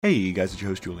Hey, you guys, it's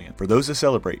your host Julian. For those that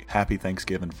celebrate, happy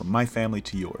Thanksgiving from my family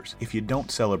to yours. If you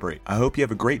don't celebrate, I hope you have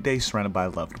a great day surrounded by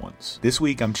loved ones. This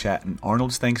week, I'm chatting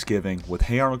Arnold's Thanksgiving with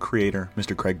Hey Arnold creator,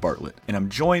 Mr. Craig Bartlett. And I'm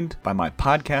joined by my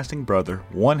podcasting brother,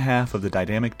 one half of the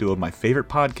dynamic duo of my favorite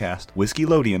podcast,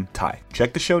 Whiskeylodeon, Ty.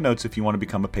 Check the show notes if you want to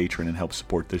become a patron and help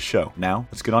support this show. Now,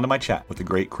 let's get on to my chat with the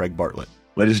great Craig Bartlett.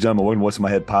 Ladies and gentlemen, welcome to What's in My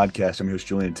Head podcast. I'm your host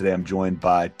Julian. Today, I'm joined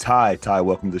by Ty. Ty,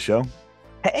 welcome to the show.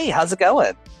 Hey, how's it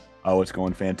going? Oh, it's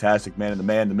going fantastic, man. And the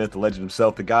man, the myth, the legend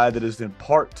himself, the guy that is in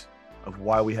part of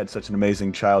why we had such an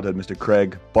amazing childhood, Mr.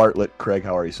 Craig Bartlett. Craig,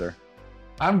 how are you, sir?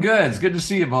 I'm good. It's good to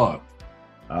see you both.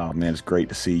 Oh, man, it's great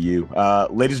to see you.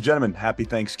 Ladies and gentlemen, happy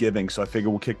Thanksgiving. So I figure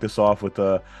we'll kick this off with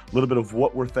a little bit of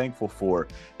what we're thankful for.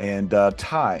 And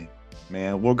Ty,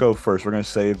 man, we'll go first. We're going to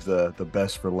save the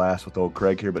best for last with old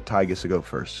Craig here, but Ty gets to go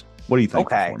first. What are you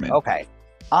thankful for, man? Okay.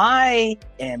 I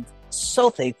am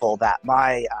so thankful that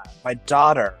my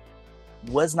daughter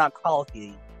was not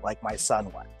colicky like my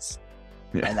son was,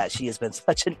 and that she has been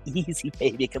such an easy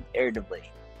baby comparatively.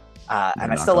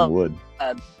 And I still love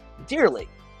dearly,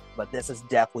 but this has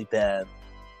definitely been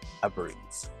a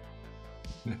breeze.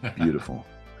 Beautiful.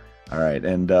 All right,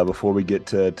 and before we get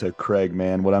to Craig,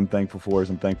 man, what I'm thankful for is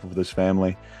I'm thankful for this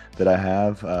family that I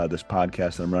have, this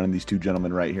podcast that I'm running, these two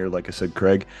gentlemen right here. Like I said,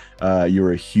 Craig, you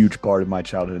were a huge part of my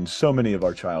childhood and so many of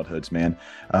our childhoods, man.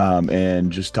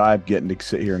 And just Ty, getting to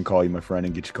sit here and call you my friend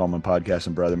and get you to call my podcast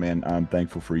and brother, man, I'm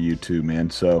thankful for you too, man.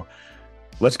 So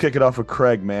let's kick it off with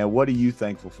Craig, man. What are you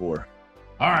thankful for?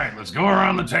 All right, let's go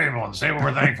around the table and say what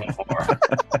we're thankful for.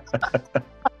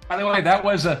 By the way,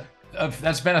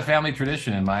 that's been a family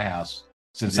tradition in my house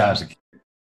since I was a kid.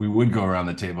 We would go around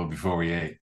the table before we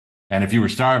ate. And if you were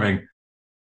starving,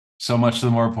 so much the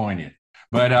more poignant.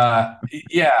 But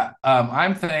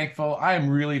I'm thankful. I'm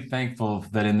really thankful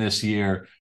that in this year,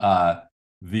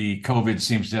 the COVID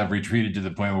seems to have retreated to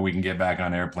the point where we can get back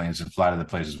on airplanes and fly to the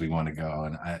places we want to go.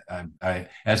 And I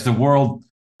as the world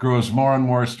grows more and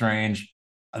more strange,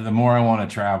 the more I want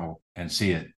to travel and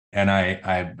see it. And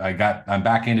I'm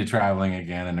back into traveling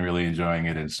again and really enjoying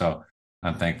it. And so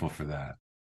I'm thankful for that.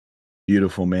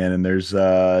 Beautiful, man. And there's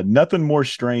nothing more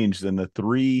strange than the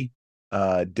three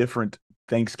different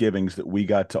Thanksgivings that we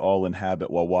got to all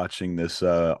inhabit while watching this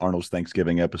Arnold's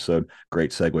Thanksgiving episode.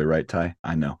 Great segue, right, Ty?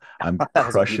 I know. I'm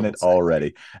crushing it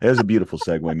already. It was a beautiful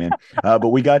segue, man. But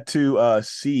we got to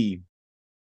see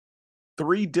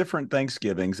three different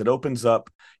Thanksgivings. It opens up,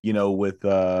 with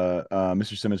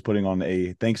Mr. Simmons putting on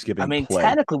a Thanksgiving play.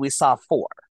 Technically, we saw four.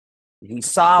 We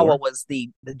saw what was the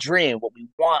dream, what we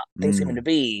want Thanksgiving to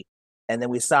be, and then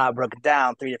we saw it broken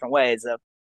down three different ways of,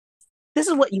 this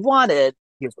is what you wanted,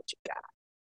 here's what you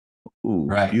got. Ooh,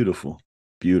 right.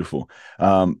 Beautiful.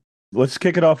 Let's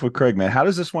kick it off with Craig, man. How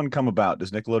does this one come about?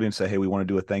 Does Nickelodeon say, hey, we want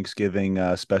to do a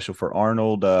Thanksgiving special for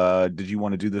Arnold? Did you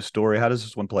want to do this story? How does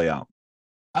this one play out?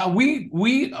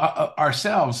 We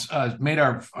ourselves made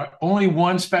our only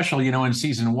one special, in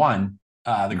season one,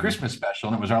 the Christmas special,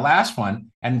 and it was our last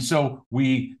one. And so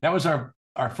that was our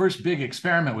first big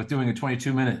experiment with doing a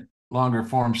 22-minute longer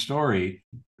form story.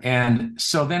 And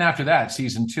so then after that,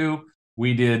 season two,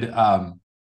 we did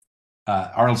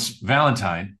Arnold's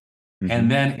Valentine. Mm-hmm.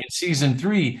 And then in season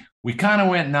three, we kind of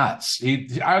went nuts.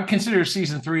 I would consider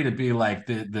season three to be like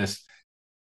this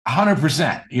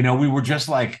 100%. We were just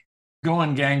like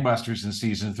going gangbusters in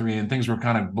season three, and things were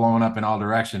kind of blowing up in all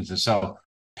directions. And so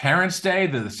Parents' Day,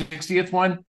 the 60th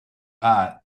one,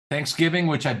 Thanksgiving,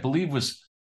 which I believe was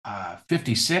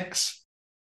 56,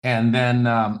 and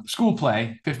then School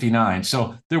Play, 59.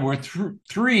 So there were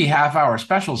three half-hour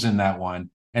specials in that one.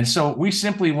 And so we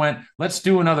simply went, let's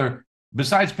do another,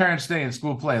 besides Parents' Day and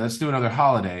School Play, let's do another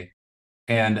holiday.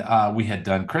 And we had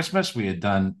done Christmas, we had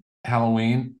done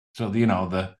Halloween, so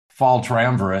the fall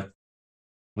triumvirate.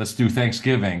 Let's do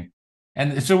Thanksgiving.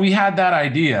 And so we had that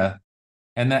idea,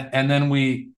 and then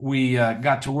we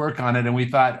got to work on it, and we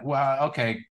thought, well,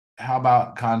 okay, how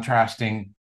about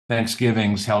contrasting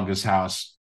Thanksgiving's, Helga's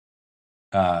house,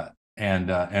 and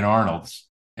Arnold's,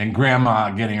 and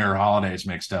Grandma getting her holidays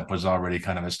mixed up was already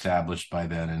kind of established by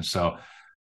then. And so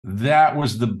that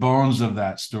was the bones of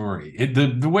that story.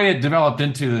 The way it developed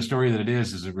into the story that it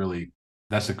is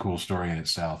that's a cool story in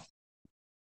itself.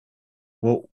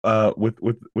 Well,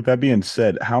 with that being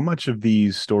said, how much of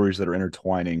these stories that are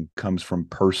intertwining comes from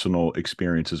personal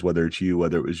experiences, whether it's you,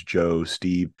 whether it was Joe,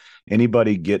 Steve,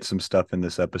 anybody get some stuff in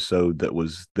this episode that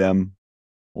was them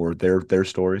or their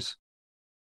stories?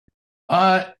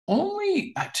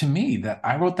 Only to me that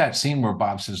I wrote that scene where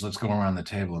Bob says, let's go around the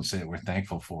table and say what we're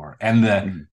thankful for.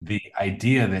 And the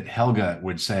idea that Helga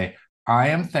would say, I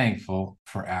am thankful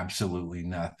for absolutely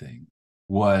nothing,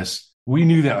 was we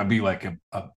knew that would be like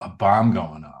a bomb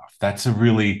going off. That's a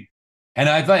really, and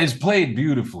I thought it's played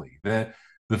beautifully. The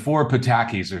four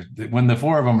Patakis are, when the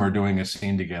four of them are doing a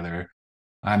scene together,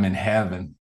 I'm in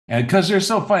heaven. And because they're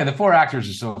so funny, the four actors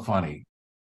are so funny.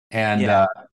 And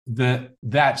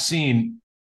that scene,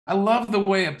 I love the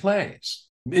way it plays.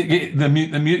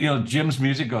 Jim's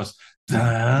music goes,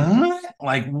 dun,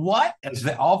 like what? As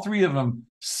all three of them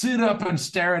sit up and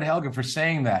stare at Helga for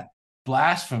saying that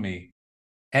blasphemy.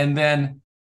 And then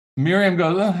Miriam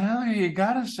goes, oh, hell, you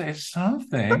gotta say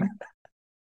something.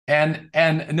 and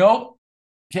nope,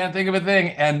 can't think of a thing.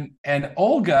 And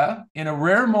Olga, in a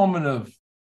rare moment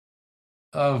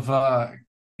of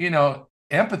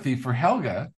empathy for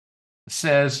Helga,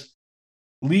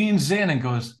 leans in and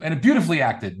goes, and it beautifully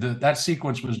acted. That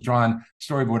sequence was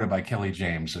storyboarded by Kelly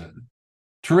James, a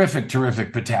terrific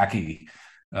Pataki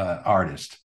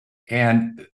artist.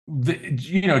 And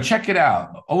check it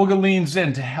out. Olga leans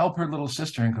in to help her little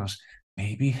sister and goes,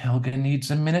 maybe Helga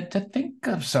needs a minute to think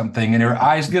of something. And her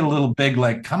eyes get a little big,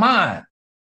 like, come on,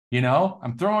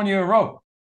 I'm throwing you a rope.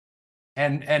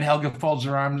 And Helga folds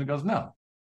her arms and goes, no,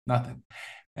 nothing.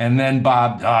 And then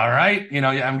Bob, all right,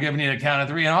 I'm giving you a count of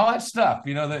three and all that stuff.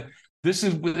 This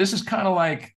is kind of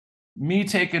like me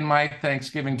taking my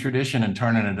Thanksgiving tradition and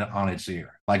turning it on its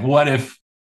ear. Like, what if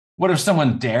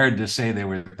someone dared to say they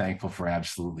were thankful for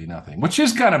absolutely nothing, which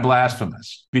is kind of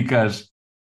blasphemous because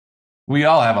we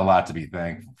all have a lot to be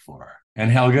thankful for. And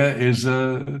Helga is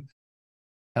an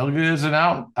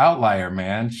outlier,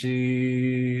 man.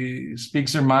 She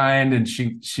speaks her mind and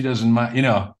she doesn't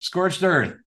mind, scorched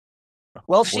earth.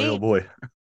 Well, oh boy.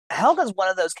 Helga's one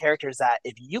of those characters that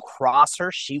if you cross her,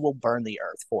 she will burn the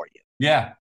earth for you.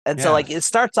 Yeah. And so it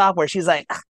starts off where she's like,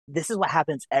 this is what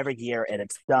happens every year and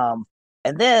it's dumb.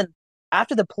 And then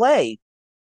after the play,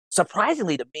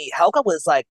 surprisingly to me, Helga was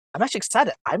like, I'm actually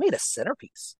excited. I made a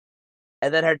centerpiece.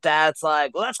 And then her dad's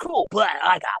like, well, that's cool, but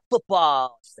I got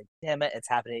football. She's like, damn it, it's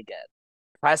happening again.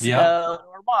 Tries to go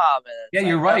to her mom. Yeah,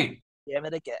 you're right. Damn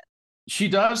it again. She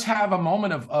does have a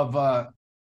moment of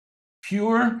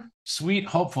pure, sweet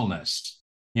hopefulness,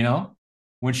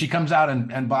 when she comes out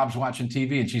and Bob's watching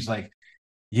TV and she's like,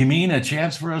 you mean a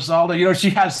chance for us all to,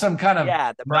 she has some kind of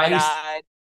the bright-eyed.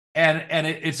 And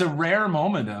it's a rare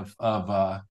moment of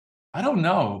I don't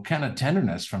know, kind of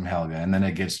tenderness from Helga, and then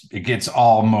it gets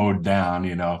all mowed down,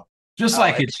 just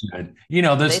like it should.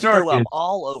 The story is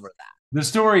all over that. The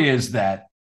story is that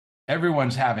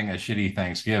everyone's having a shitty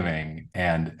Thanksgiving,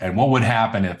 and what would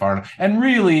happen if Arnold, and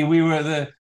really we were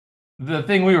the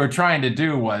thing we were trying to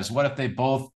do was, what if they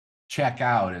both check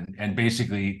out and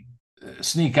basically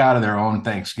sneak out of their own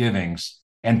Thanksgivings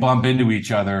and bump into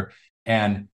each other,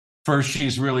 and first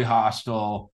she's really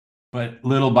hostile, but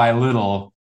little by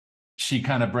little she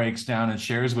kind of breaks down and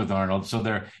shares with Arnold. So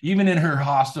they're, even in her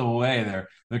hostile way,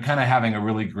 they're kind of having a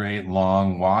really great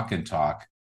long walk and talk,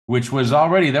 which was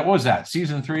already,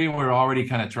 season 3, we were already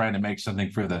kind of trying to make something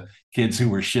for the kids who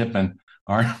were shipping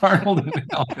Arnold and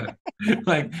Helga.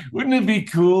 Like, wouldn't it be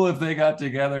cool if they got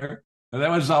together? And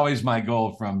that was always my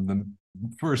goal from the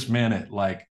first minute.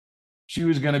 Like, she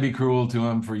was going to be cruel to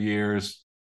him for years,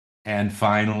 and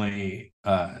finally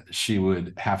she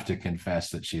would have to confess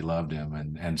that she loved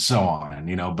him, and so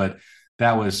on, but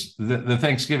that was the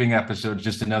Thanksgiving episode,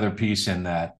 just another piece in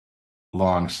that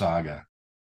long saga.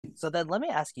 So then let me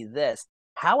ask you this.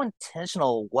 How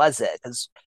intentional was it? Because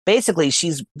basically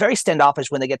she's very standoffish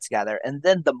when they get together, and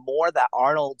then the more that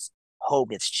Arnold's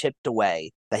hope gets chipped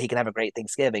away that he can have a great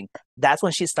Thanksgiving, that's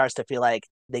when she starts to feel like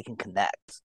they can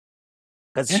connect.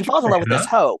 Because she falls in love with this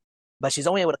hope, but she's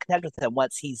only able to connect with him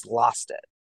once he's lost it.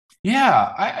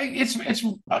 Yeah,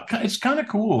 it's kind of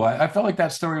cool. I felt like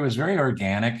that story was very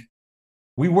organic.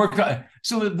 We worked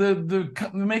so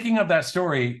the making of that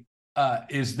story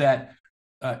is that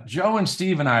Joe and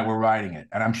Steve and I were writing it,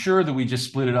 and I'm sure that we just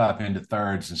split it up into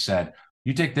thirds and said,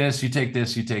 you take this, you take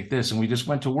this, you take this, and we just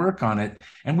went to work on it,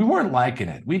 and we weren't liking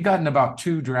it. We'd gotten about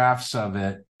 2 drafts of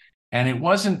it, and it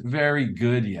wasn't very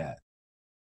good yet.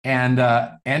 And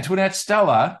Antoinette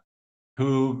Stella,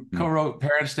 who co-wrote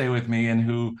Parents' Day with me and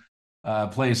who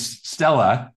plays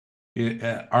Stella,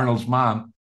 Arnold's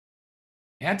mom,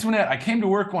 Antoinette, I came to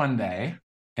work one day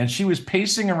and she was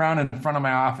pacing around in front of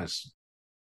my office,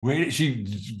 waiting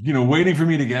for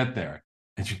me to get there.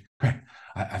 And she,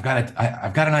 I've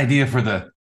got an idea for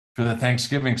the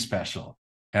Thanksgiving special.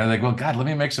 And I'm like, well, God, let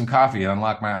me make some coffee and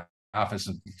unlock my office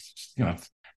and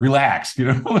relax, sit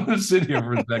here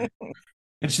for a second.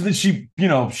 And so then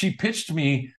she pitched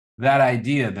me that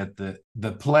idea that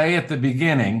the play at the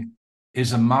beginning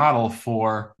is a model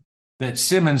for that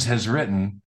Simmons has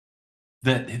written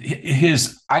that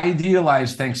his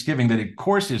idealized Thanksgiving, that of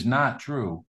course is not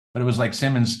true, but it was like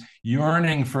Simmons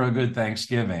yearning for a good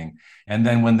Thanksgiving. And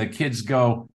then when the kids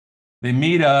go, they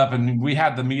meet up, and we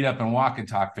had the meet up and walk and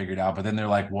talk figured out. But then they're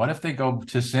like, what if they go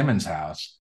to Simmons'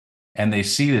 house and they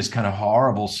see this kind of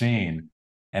horrible scene,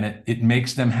 and it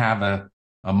makes them have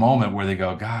a moment where they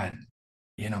go, God,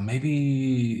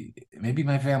 maybe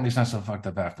my family's not so fucked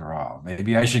up after all.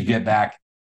 Maybe I should get back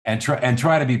and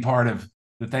try to be part of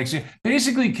the Thanksgiving.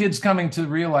 Basically, kids coming to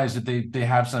realize that they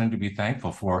have something to be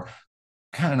thankful for,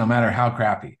 kind of no matter how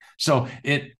crappy. So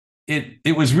it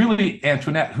was really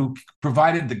Antoinette who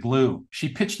provided the glue. She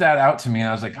pitched that out to me, and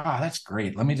I was like, that's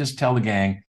great. Let me just tell the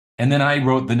gang. And then I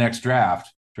wrote the next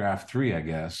draft 3, I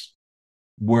guess,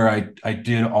 where I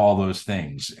did all those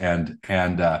things. And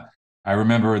I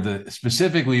remember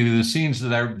specifically the scenes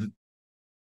that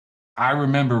I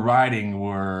remember writing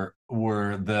were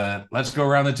the let's go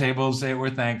around the table and say what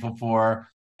we're thankful for.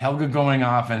 Helga going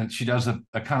off, and she does a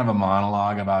kind of a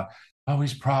monologue about,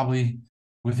 he's probably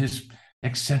with his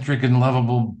eccentric and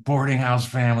lovable boarding house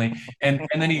family. And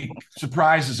then he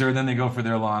surprises her, and then they go for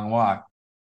their long walk.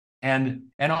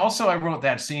 And also I wrote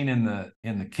that scene in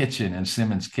the kitchen, in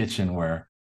Simmons' kitchen, where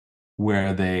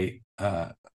they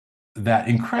that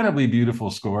incredibly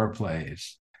beautiful score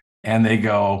plays, and they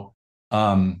go,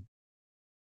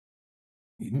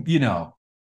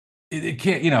 it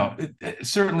can't,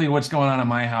 certainly what's going on in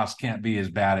my house can't be as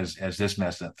bad as this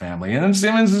messed up family. And then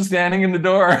Simmons is standing in the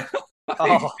door,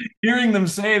 hearing them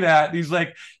say that. He's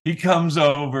like, he comes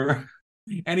over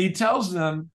and he tells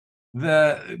them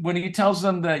that,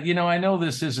 I know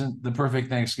this isn't the perfect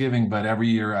Thanksgiving, but every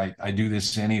year I do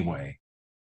this anyway.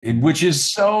 Which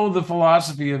is so the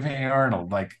philosophy of Hey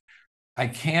Arnold. Like, I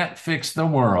can't fix the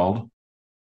world,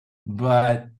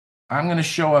 but I'm going to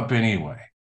show up anyway.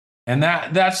 And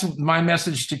that's my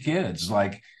message to kids.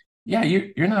 Like, yeah,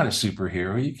 you're not a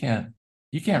superhero.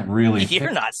 You can't really.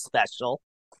 You're not special.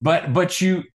 But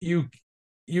you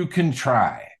can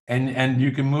try, and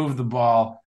you can move the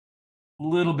ball a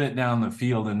little bit down the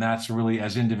field, and that's really,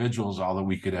 as individuals, all that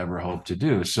we could ever hope to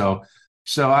do. So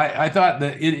I thought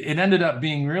that it ended up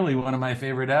being really one of my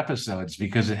favorite episodes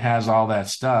because it has all that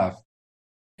stuff.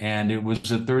 And it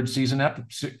was a third season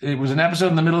episode. It was an episode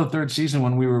in the middle of the third season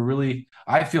when we were really,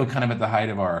 I feel, kind of at the height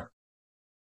of our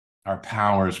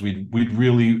powers. We'd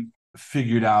really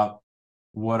figured out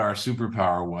what our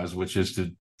superpower was, which is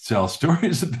to tell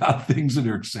stories about things that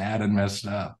are sad and messed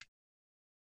up.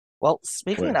 Well,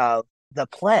 speaking of the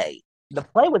play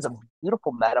was a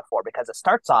beautiful metaphor because it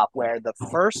starts off where the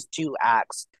first 2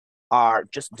 acts are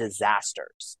just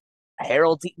disasters.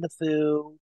 Harold's eating the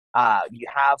food. You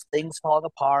have things falling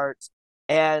apart.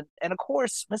 And of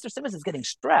course, Mr. Simmons is getting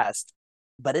stressed,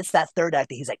 but it's that third act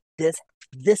that he's like,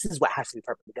 this is what has to be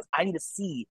perfect because I need to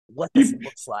see what this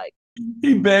looks like.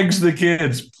 He begs the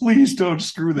kids, please don't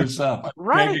screw this up.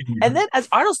 Right. And then as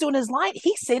Arnold's doing his line,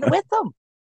 he's saying it with them.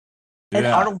 And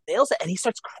Arnold nails it, and he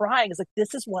starts crying. It's like,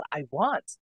 this is what I want.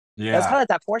 Yeah. It's kind of like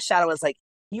that foreshadow. It's like,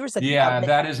 here's like,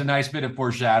 that is a nice bit of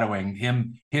foreshadowing.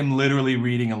 Him literally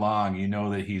reading along. You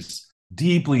know that he's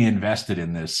deeply invested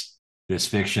in this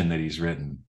fiction that he's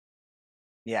written.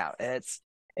 Yeah, it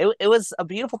was a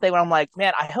beautiful thing when I'm like,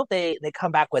 man, I hope they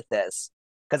come back with this.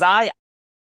 Because I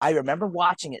remember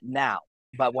watching it now,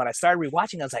 but when I started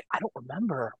rewatching, I was like, I don't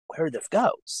remember where this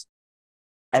goes.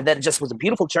 And then it just was a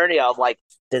beautiful journey of like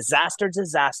disaster,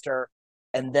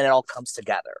 and then it all comes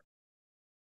together.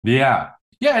 Yeah.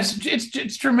 Yeah,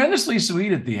 it's tremendously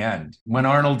sweet at the end when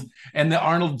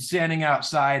Arnold standing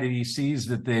outside and he sees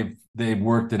that they've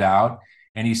worked it out,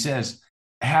 and he says,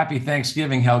 "Happy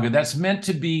Thanksgiving, Helga." That's meant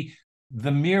to be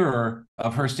the mirror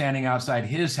of her standing outside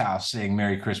his house saying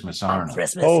 "Merry Christmas, Arnold."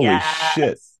 Christmas, holy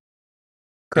shit.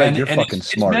 Craig, you're fucking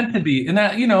smart. It's meant to be. And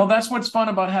that, that's what's fun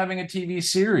about having a TV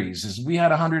series is we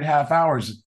had 100 half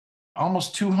hours,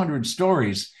 almost 200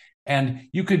 stories. And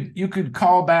you could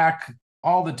call back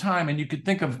all the time, and you could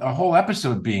think of a whole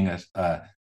episode being a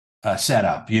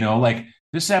setup, like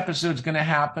this episode's going to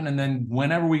happen. And then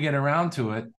whenever we get around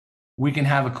to it, we can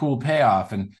have a cool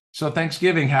payoff. And so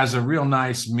Thanksgiving has a real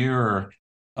nice mirror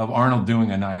of Arnold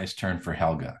doing a nice turn for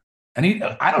Helga. And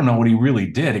I don't know what he really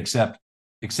did, except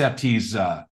he's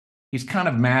kind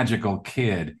of magical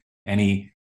kid, and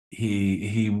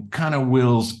he kind of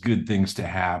wills good things to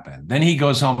happen. Then he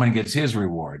goes home and gets his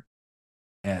reward,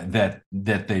 and that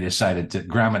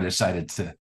Grandma decided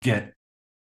to get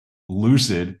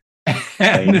lucid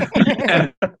and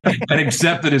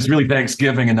accept that it's really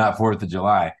Thanksgiving and not 4th of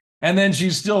July. And then she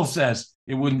still says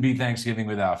it wouldn't be Thanksgiving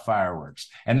without fireworks.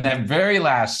 And that very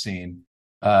last scene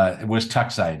was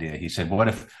Tuck's idea. He said, "What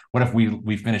if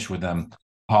we finish with them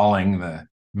hauling the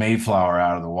Mayflower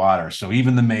out of the water. So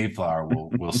even the Mayflower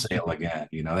will sail again.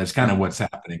 That's kind of what's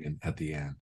happening at the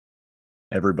end.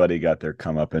 Everybody got their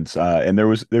comeuppance. And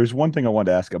there's one thing I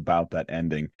wanted to ask about that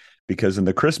ending, because in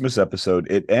the Christmas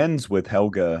episode, it ends with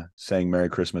Helga saying "Merry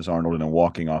Christmas, Arnold," and then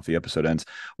walking off. The episode ends.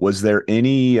 Was there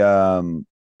any how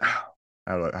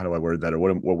do I word that, or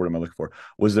what word am I looking for?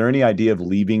 Was there any idea of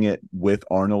leaving it with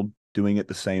Arnold doing it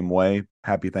the same way?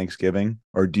 Happy Thanksgiving,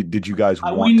 or did you guys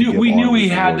want we knew to give we knew Arnold he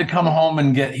an had award? to come home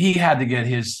and he had to get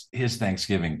his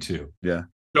Thanksgiving too. Yeah.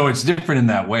 So it's different in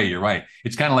that way. You're right.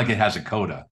 It's kind of like it has a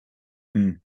coda.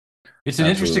 It's an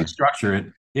interesting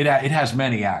structure. It has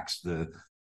many acts. I'm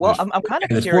kind of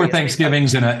curious. There's 4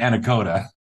 Thanksgivings and a coda.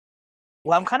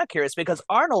 Well, I'm kind of curious because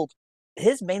Arnold,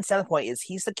 his main selling point is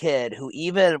he's the kid who,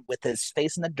 even with his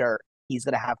face in the dirt, he's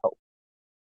going to have hope.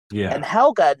 Yeah. And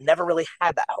Helga never really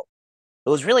had that hope. It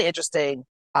was really interesting.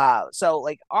 So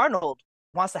like Arnold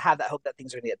wants to have that hope that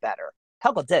things are going to get better.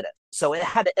 Helga didn't. So it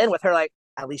had to end with her like,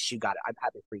 at least you got it. I'm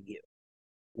happy for you.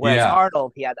 Whereas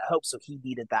Arnold, he had that hope, so he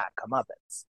needed that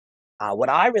comeuppance. What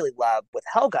I really love with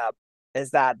Helga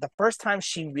is that the first time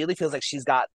she really feels like she's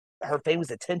got her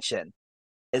family's attention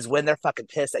is when they're fucking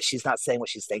pissed that she's not saying what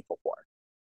she's thankful for.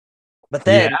 But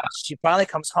then she finally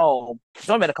comes home. She's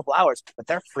only been a couple hours, but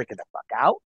they're freaking the fuck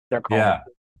out. They're calling.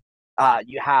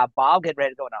 You have Bob getting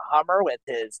ready to go in a Hummer with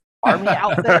his army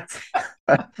outfits.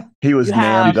 He was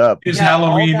nammed up. His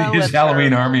Halloween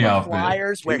army outfit.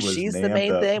 Flyers where she's the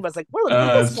main thing. But it's like,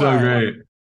 we're so great.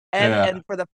 And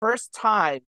for the first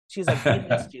time, she's like, we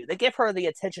missed you. They give her the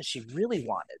attention she really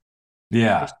wanted.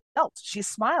 Yeah. She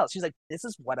smiles. She's like, this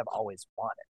is what I've always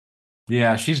wanted.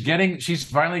 Yeah, she's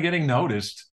finally getting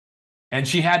noticed. And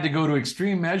she had to go to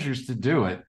extreme measures to do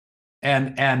it.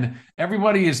 And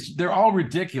everybody they're all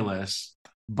ridiculous,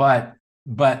 but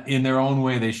in their own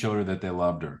way, they showed her that they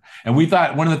loved her. And we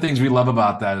thought one of the things we love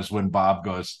about that is when Bob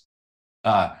goes,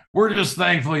 we're just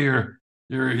thankful you're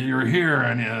here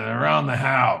and around the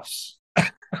house.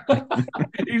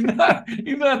 he's not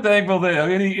thankful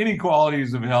that any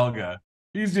qualities of Helga.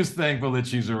 He's just thankful that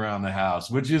she's around the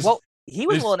house, which is he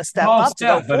was willing to step up to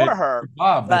go for her.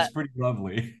 Bob, that's pretty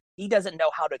lovely. He doesn't know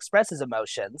how to express his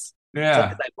emotions. Yeah. So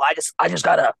he's like, well, I just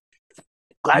gotta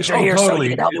glad you're here so you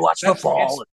can help me watch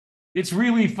football. It's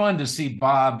really fun to see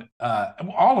Bob,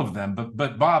 all of them,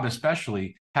 but Bob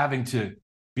especially having to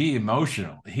be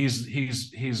emotional.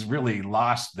 He's really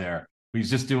lost there. He's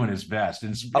just doing his best.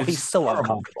 And he's so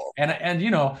uncomfortable. And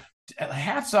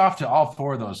hats off to all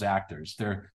 4 of those actors.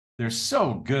 They're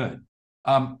so good.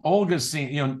 Olga's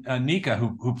scene, Nika,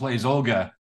 who plays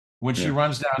Olga, when she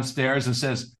runs downstairs and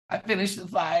says, I finished the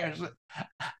flyers.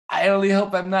 I only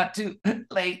hope I'm not too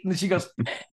late. And she does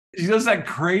that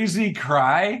crazy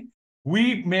cry.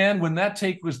 When that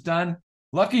take was done,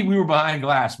 lucky we were behind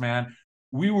glass, man.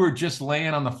 We were just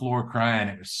laying on the floor crying.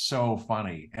 It was so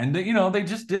funny. And they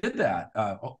just did that.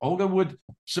 Olga would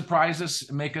surprise us,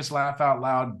 make us laugh out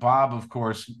loud. Bob, of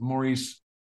course, Maurice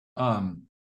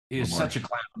is such a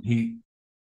clown.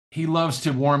 He loves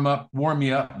to warm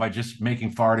me up by just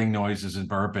making farting noises and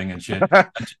burping and shit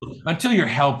until you're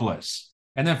helpless.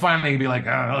 And then finally he'd be like,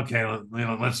 oh, okay,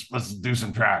 let's do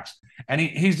some tracks. And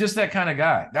he's just that kind of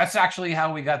guy. That's actually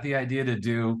how we got the idea to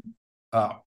do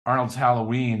Arnold's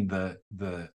Halloween,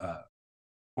 the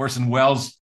Orson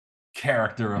Welles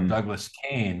character of Douglas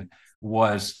Kane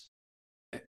was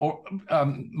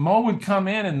Mo would come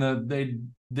in and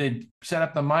they'd set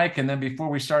up the mic, and then before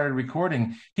we started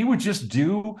recording, he would just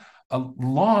do a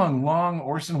long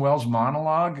Orson Welles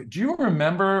monologue. Do you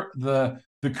remember the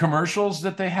commercials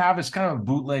that they have? It's kind of a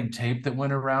bootleg tape that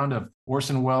went around of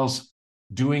Orson Welles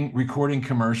recording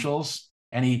commercials,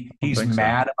 and he's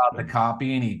mad about the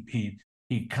copy, and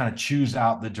he kind of chews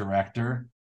out the director.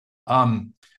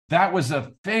 That was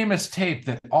a famous tape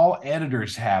that all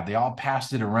editors had. They all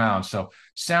passed it around. So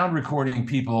sound recording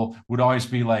people would always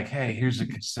be like, hey, here's a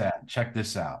cassette. Check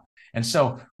this out. And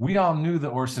so we all knew the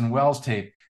Orson Welles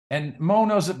tape, and Mo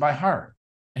knows it by heart.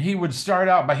 And he would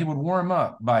he would warm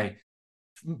up by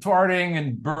farting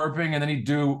and burping, and then he'd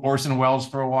do Orson Welles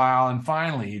for a while. And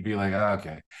finally he'd be like, oh,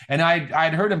 okay. And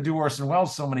I'd heard him do Orson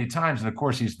Welles so many times. And of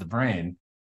course he's the brain.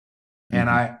 And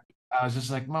I was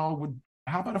just like, Mo,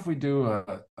 how about if we do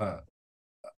a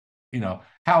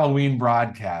Halloween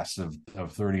broadcast of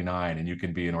 39, and you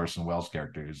can be an Orson Welles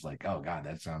character who's like, oh God,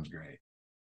 that sounds great.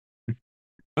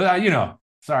 But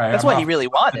sorry, that's what he really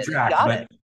wanted. Got it.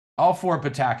 All 4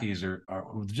 Patakis are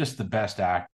just the best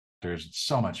actors. It's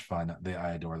so much fun.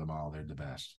 I adore them all. They're the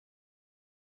best.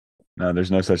 No,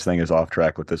 there's no such thing as off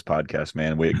track with this podcast,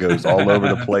 man. It goes all over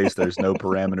the place. There's no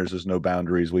parameters. There's no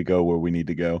boundaries. We go where we need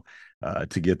to go.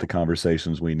 to get the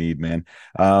conversations we need, man.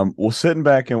 Well, sitting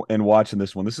back and watching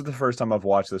this one, this is the first time I've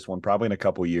watched this one probably in a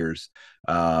couple years.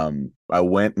 I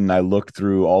went and I looked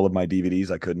through all of my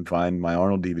DVDs. I couldn't find my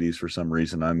Arnold DVDs for some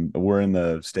reason. We're in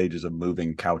the stages of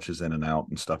moving couches in and out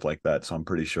and stuff like that, so I'm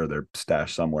pretty sure they're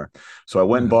stashed somewhere. So I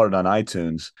went and bought it on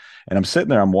iTunes, and I'm sitting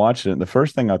there, I'm watching it, and the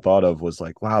first thing I thought of was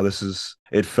like, wow,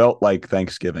 it felt like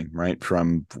Thanksgiving, right?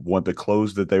 From what the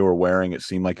clothes that they were wearing, it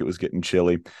seemed like it was getting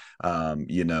chilly.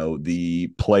 The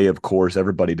play, of course,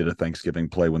 everybody did a Thanksgiving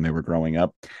play when they were growing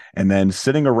up. And then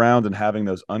sitting around and having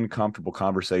those uncomfortable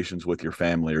conversations with your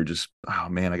family, or just, oh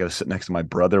man, I got to sit next to my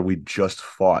brother. We just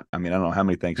fought. I mean, I don't know how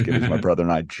many Thanksgivings my brother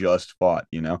and I just fought,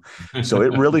 So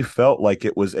it really felt like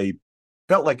it was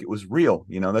real.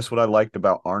 That's what I liked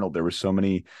about Arnold. There were so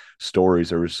many stories.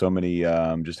 There were so many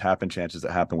just happen chances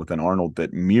that happened within Arnold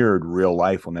that mirrored real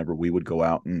life whenever we would go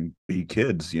out and be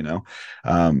kids,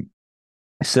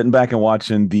 sitting back and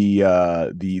watching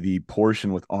the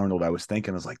portion with Arnold, I was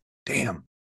thinking, I was like, damn,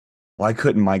 why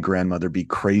couldn't my grandmother be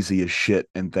crazy as shit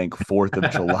and think 4th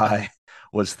of July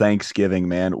was Thanksgiving,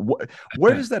 man?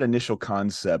 Where does that initial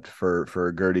concept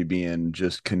for Gertie being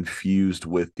just confused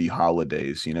with the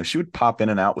holidays? She would pop in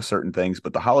and out with certain things,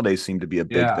 but the holidays seemed to be a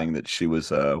big thing that she would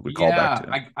call back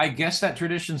to. I guess that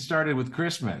tradition started with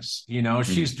Christmas.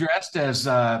 She's dressed as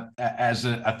a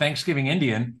Thanksgiving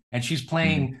Indian, and she's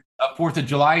playing a 4th of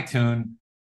July tune.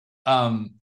 I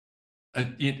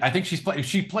think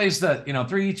she plays the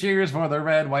 3 cheers for the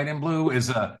red, white, and blue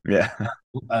is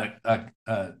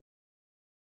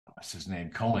what's his name?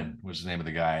 Cohen was the name of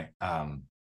the guy.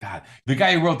 God, the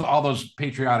guy who wrote all those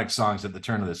patriotic songs at the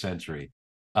turn of the century.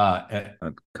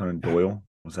 Conan Doyle,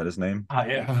 was that his name?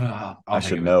 Yeah, I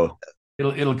should know.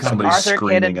 It'll come. Somebody Arthur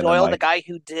Conan Doyle, the guy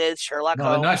who did Sherlock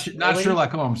Holmes. Not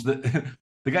Sherlock Holmes. The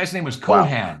guy's name was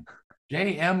Cohan. Wow.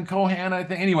 J.M. Cohan, I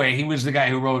think. Anyway, he was the guy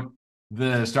who wrote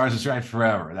the Stars and Stripes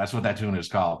Forever. That's what that tune is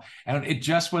called. And it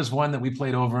just was one that we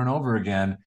played over and over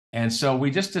again. And so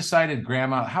we just decided,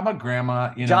 Grandma, how about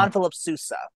Grandma? John Philip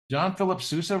Sousa. John Philip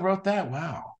Sousa wrote that?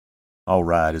 Wow. All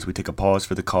right, as we take a pause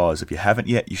for the cause, if you haven't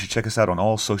yet, you should check us out on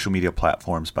all social media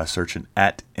platforms by searching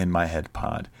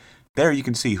 @InMyHeadPod. There you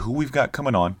can see who we've got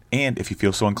coming on, and if you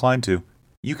feel so inclined to,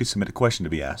 you could submit a question to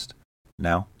be asked.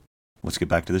 Now, let's get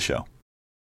back to the show.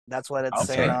 That's what it's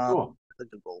saying on the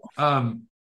Google.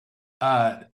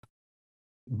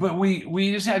 But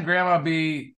we just had Grandma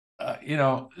be,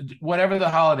 whatever the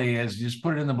holiday is, just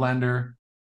put it in the blender,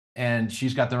 and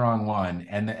she's got the wrong one.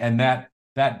 And that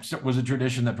was a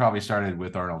tradition that probably started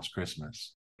with Arnold's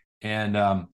Christmas. And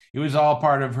it was all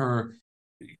part of her.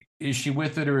 Is she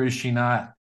with it or is she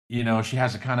not? She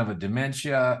has a kind of a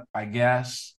dementia, I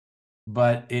guess,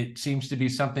 but it seems to be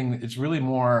something. It's really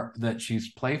more that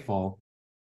she's playful,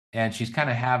 and she's kind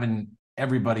of having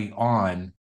everybody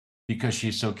on because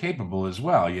she's so capable as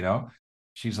well.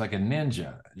 She's like a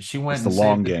ninja. She went it's the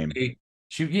long game.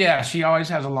 She always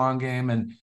has a long game,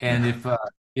 and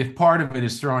if part of it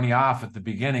is throwing you off at the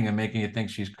beginning and making you think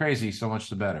she's crazy, so much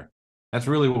the better. That's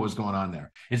really what was going on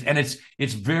there.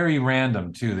 It's very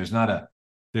random too. There's not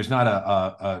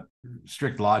a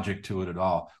strict logic to it at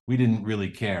all. We didn't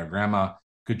really care. Grandma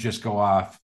could just go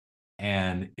off,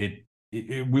 and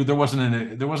there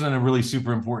wasn't a really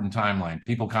super important timeline.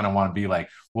 People kind of want to be like,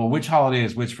 well, which holiday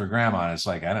is which for Grandma? And it's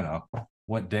like, I don't know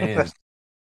what day is.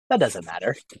 That doesn't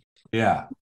matter. Yeah.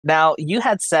 Now you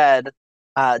had said,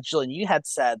 Julian, you had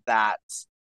said that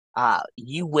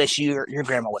you wish your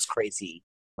grandma was crazy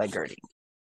like Gertie.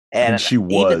 And she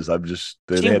was.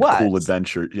 They had cool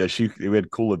adventures. Yeah, we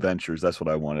had cool adventures. That's what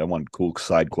I wanted. I wanted cool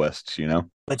side quests,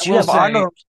 But you have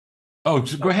Arnold. Oh,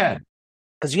 go ahead.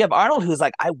 Because you have Arnold, who's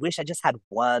like, I wish I just had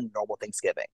one normal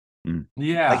Thanksgiving.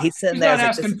 Yeah, like he's sitting he's there not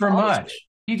asking for much.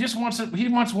 He just wants it. He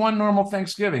wants one normal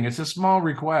Thanksgiving. It's a small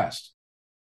request.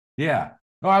 Yeah.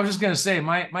 Oh, I was just gonna say,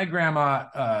 my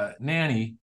grandma,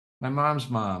 Nanny, my mom's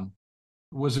mom,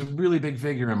 was a really big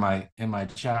figure in my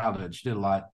childhood. She did a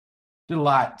lot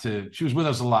she was with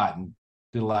us a lot and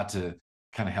did a lot to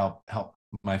kind of help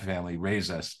my family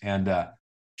raise us. And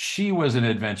she was an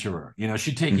adventurer.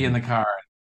 She'd take you in the car.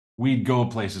 We'd go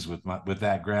places with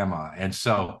that grandma. And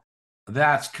so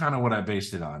that's kind of what I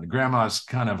based it on. Grandma's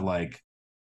kind of like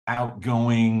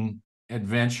outgoing,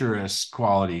 adventurous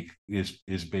quality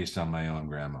is based on my own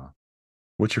grandma.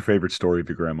 What's your favorite story of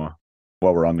your grandma?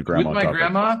 While we're on the grandma topic.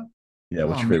 Grandma? Yeah,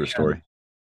 what's your favorite story?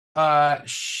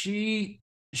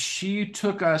 She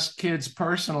took us kids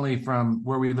personally from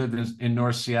where we lived in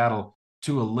North Seattle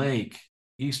to a lake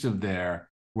east of there,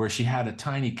 where she had a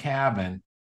tiny cabin,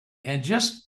 and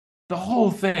just the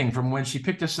whole thing from when she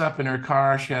picked us up in her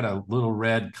car. She had a little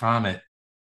red Comet,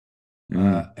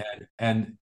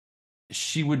 and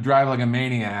she would drive like a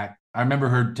maniac. I remember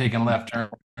her taking left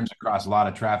turns across a lot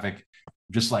of traffic,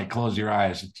 just like close your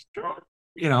eyes,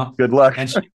 Good luck.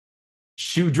 And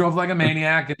she drove like a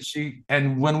maniac,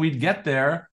 and when we'd get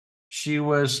there, she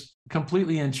was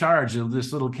completely in charge of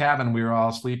this little cabin. We were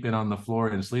all sleeping on the floor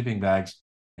in sleeping bags,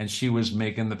 and she was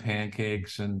making the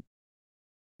pancakes and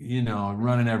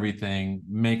running everything,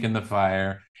 making the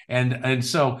fire. And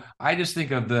so I just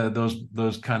think of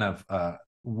those kind of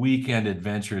weekend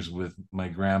adventures with my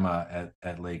grandma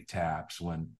at Lake Tapps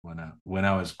when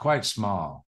I was quite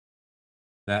small.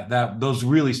 That those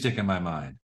really stick in my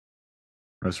mind.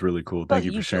 That's really cool. But Thank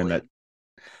you for sharing usually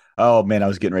that. Oh man, I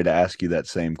was getting ready to ask you that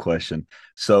same question.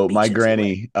 So beat my you to it.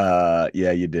 granny,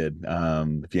 yeah, you did.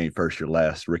 If you ain't first, you're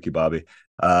last, Ricky Bobby.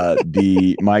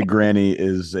 The my granny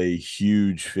is a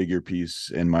huge figure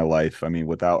piece in my life. I mean,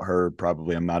 without her,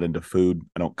 probably I'm not into food.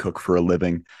 I don't cook for a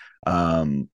living.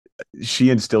 Um, she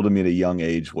instilled in me at a young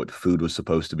age what food was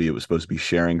supposed to be. It was supposed to be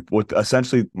sharing. With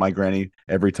essentially my granny,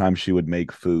 every time she would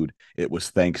make food, it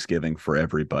was Thanksgiving for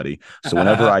everybody. So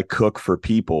whenever I cook for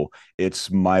people,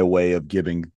 it's my way of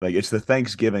giving. Like it's the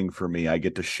Thanksgiving for me. I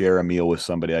get to share a meal with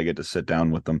somebody. I get to sit down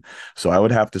with them. So I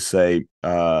would have to say,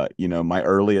 my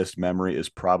earliest memory is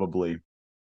probably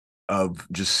of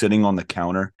just sitting on the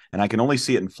counter, and I can only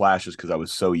see it in flashes because I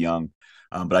was so young.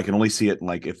 But I can only see it in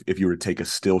like if you were to take a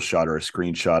still shot or a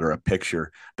screenshot or a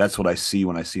picture. That's what I see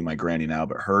when I see my granny now.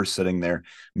 But her sitting there,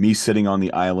 me sitting on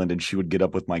the island, and she would get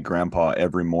up with my grandpa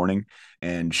every morning,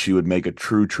 and she would make a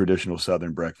true traditional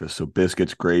Southern breakfast. So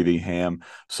biscuits, gravy, ham,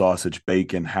 sausage,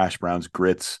 bacon, hash browns,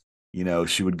 grits.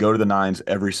 She would go to the nines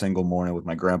every single morning with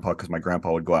my grandpa because my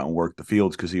grandpa would go out and work the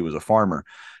fields because he was a farmer.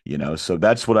 So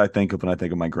that's what I think of when I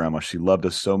think of my grandma. She loved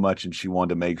us so much, and she wanted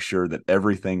to make sure that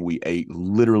everything we ate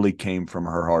literally came from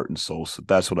her heart and soul. So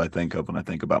that's what I think of when I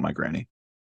think about my granny.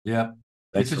 Yeah,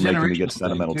 it's Thanks a for making me get generational thing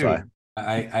sentimental, Ty. too.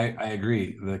 I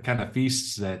agree. The kind of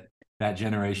feasts that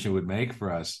generation would make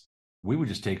for us, we would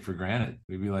just take for granted.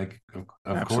 We'd be like, of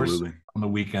course, Absolutely. on the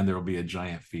weekend there will be a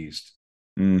giant feast.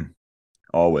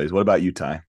 Always. What about you,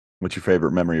 Ty? What's your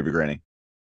favorite memory of your granny?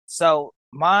 So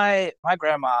my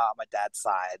grandma on my dad's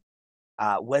side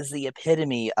was the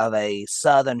epitome of a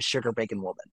Southern sugar bacon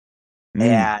woman, Mm.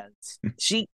 and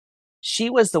she she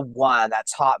was the one that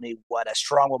taught me what a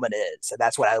strong woman is, and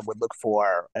that's what I would look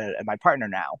for in my partner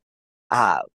now.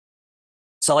 Uh,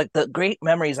 so like the great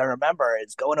memories I remember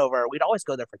is going over. We'd always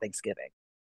go there for Thanksgiving,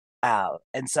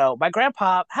 and so my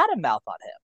grandpa had a mouth on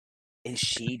him, and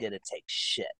she didn't take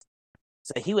shit.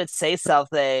 So he would say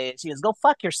something. She goes, "Go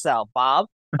fuck yourself, Bob."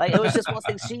 Like it was just one of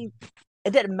those things.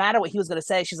 It didn't matter what he was going to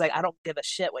say. She's like, "I don't give a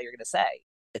shit what you're going to say.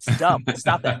 It's dumb.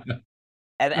 Stop it."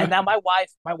 And now my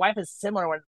wife is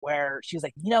similar where she's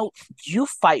like, you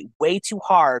fight way too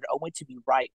hard only to be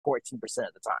right 14% of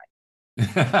the time.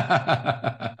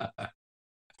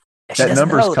 And she That doesn't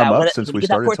number's know come that up when since when you we get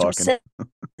that started fourteen talking. percent,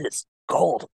 it's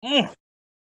gold.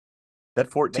 That But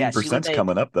yeah, she would 14%'s make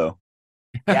coming up though.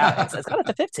 yeah, it's gone up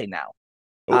to 15 now.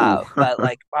 Oh. But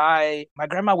like my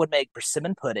grandma would make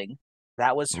persimmon pudding.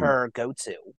 That was her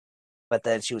go-to. But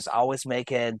then she was always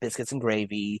making biscuits and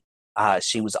gravy.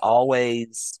 She was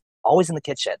always in the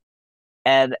kitchen.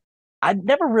 And I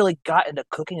never really got into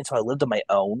cooking until I lived on my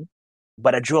own,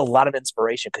 but I drew a lot of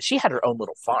inspiration because she had her own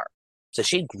little farm. So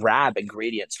she'd grab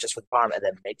ingredients just for the farm and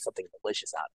then make something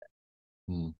delicious out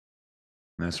of Hmm.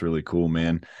 That's really cool,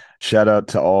 man. Shout out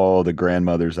to all the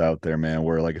grandmothers out there, man.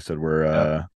 We're like I said, we're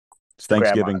Yep. it's it.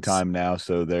 Thanksgiving Grandmas. time now,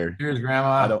 so they're Cheers, I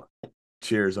Grandma. don't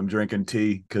cheers. I'm drinking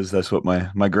tea because that's what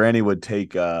my granny would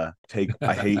take. I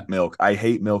hate milk. I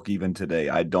hate milk even today.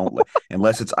 I don't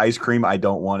unless it's ice cream, I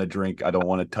don't want to drink. I don't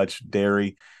want to touch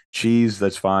dairy. Cheese,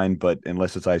 that's fine, but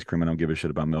unless it's ice cream, I don't give a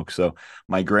shit about milk. So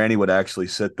my granny would actually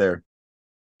sit there.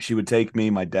 She would take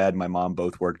me, my dad, and my mom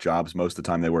both worked jobs. Most of the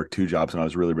time they worked two jobs when I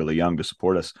was really, really young to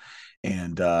support us.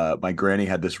 And my granny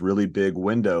had this really big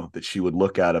window that she would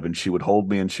look out of, and she would hold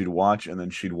me and she'd watch, and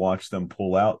then she'd watch them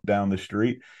pull out down the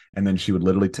street. And then she would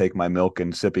literally take my milk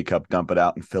and sippy cup, dump it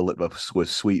out, and fill it with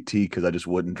sweet tea because I just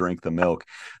wouldn't drink the milk.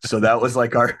 So that was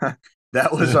like our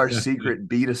that was our secret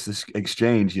Beatus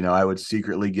exchange. I would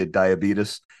secretly get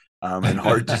diabetes and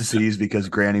heart disease because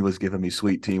Granny was giving me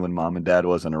sweet tea when mom and dad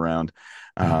wasn't around.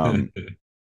 Um,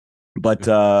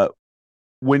 but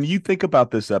when you think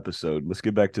about this episode, let's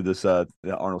get back to this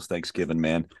Arnold's Thanksgiving,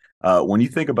 man. When you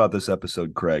think about this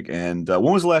episode, Craig, and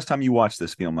when was the last time you watched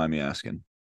this, if you don't mind me asking?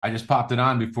 I just popped it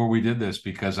on before we did this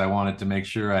because I wanted to make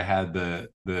sure I had the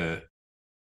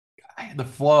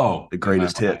flow The in my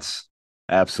greatest mind. hits.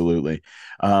 Absolutely.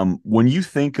 When you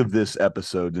think of this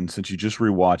episode, and since you just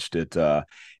rewatched it,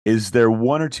 is there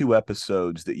one or two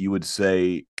episodes that you would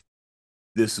say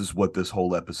this is what this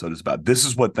whole episode is about. This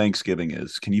is what Thanksgiving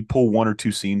is. Can you pull one or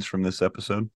two scenes from this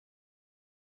episode?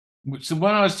 So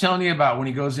what I was telling you about when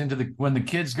he goes when the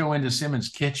kids go into Simmons'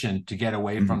 kitchen to get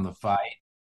away from the fight,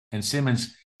 and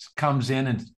Simmons comes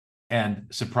in and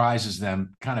surprises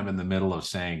them kind of in the middle of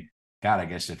saying, God, I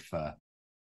guess if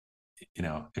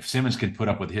Simmons could put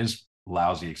up with his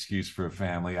lousy excuse for a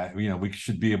family, we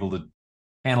should be able to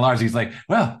handle ours. He's like,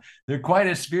 well, they're quite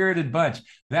a spirited bunch.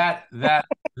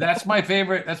 That's my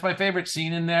favorite. That's my favorite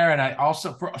scene in there. And I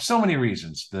also, for so many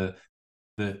reasons,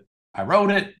 I wrote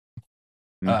it.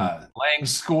 Lang's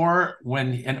score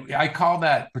and I call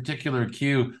that particular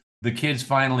cue, the kids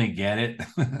finally get it.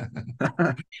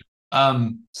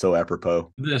 So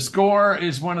apropos. The score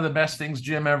is one of the best things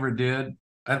Jim ever did.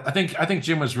 I think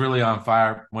Jim was really on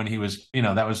fire when he was,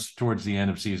 that was towards the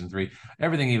end of season 3.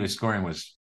 Everything he was scoring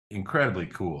was incredibly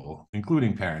cool,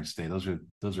 including Parents' Day. Those are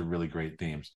really great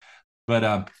themes.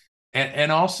 But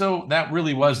and also that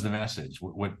really was the message.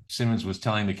 What Simmons was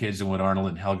telling the kids and what Arnold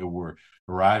and Helga were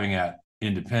arriving at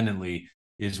independently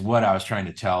is what I was trying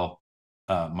to tell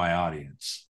my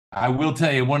audience. I will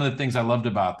tell you, one of the things I loved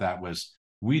about that was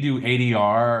we do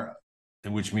ADR,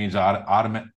 which means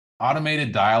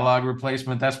automated dialogue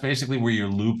replacement. That's basically where you're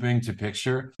looping to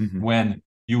picture. When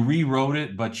you rewrote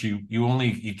it, but you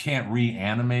can't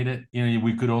reanimate it.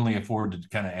 We could only afford to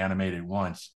kind of animate it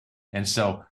once. And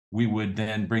so we would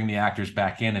then bring the actors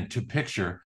back in and to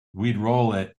picture, we'd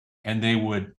roll it and they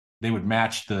would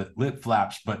match the lip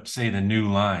flaps, but say the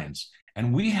new lines.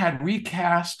 And we had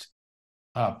recast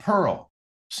Pearl,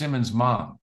 Simmons'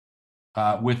 mom,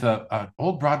 with a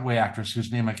old Broadway actress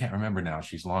whose name I can't remember now.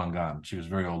 She's long gone. She was a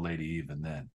very old lady even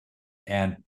then.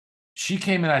 And she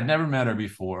came in, I'd never met her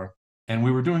before, and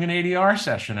we were doing an ADR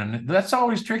session, and that's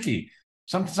always tricky.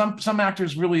 Some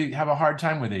actors really have a hard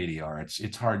time with ADR.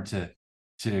 It's hard to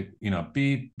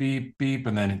beep, beep, beep,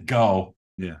 and then go.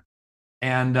 Yeah.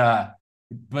 And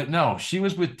but no, she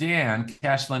was with Dan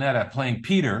Castellaneta playing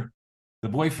Peter, the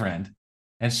boyfriend.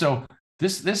 And so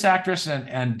this actress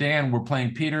and Dan were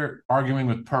playing Peter, arguing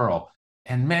with Pearl.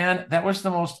 And man, that was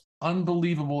the most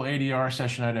unbelievable ADR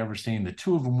session I'd ever seen. The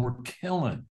two of them were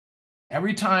killing.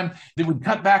 Every time they would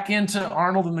cut back into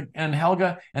Arnold and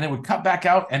Helga, and it would cut back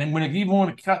out. And when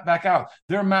it cut back out,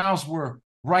 their mouths were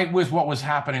right with what was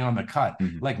happening on the cut,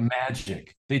 like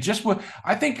magic. They just would.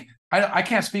 I think I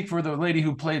can't speak for the lady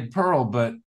who played Pearl,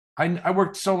 but I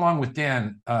worked so long with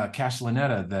Dan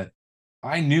Castellaneta that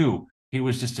I knew he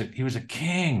was a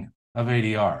king of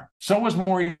ADR. So was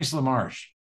Maurice LaMarche,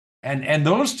 and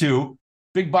those two,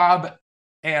 Big Bob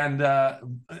and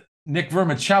Nick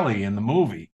Vermicelli in the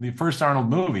movie, the first Arnold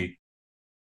movie.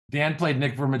 Dan played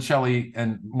Nick Vermicelli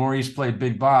and Maurice played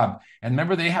Big Bob. And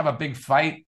remember, they have a big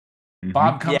fight.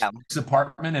 Bob comes to his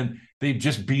apartment and they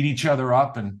just beat each other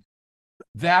up. And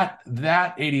that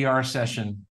ADR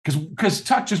session, because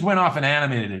Tuck just went off and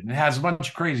animated it and it has a bunch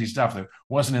of crazy stuff that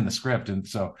wasn't in the script. And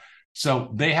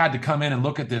so they had to come in and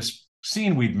look at this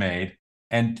scene we'd made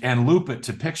and loop it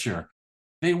to picture.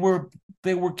 They were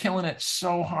killing it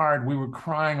so hard. We were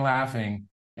crying, laughing.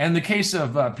 And the case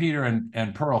of Peter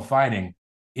and Pearl fighting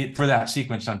for that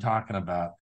sequence I'm talking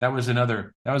about, that was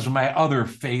my other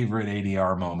favorite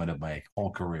ADR moment of my whole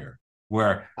career,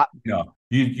 where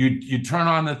you turn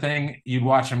on the thing, you'd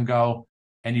watch them go,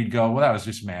 and you'd go, well, that was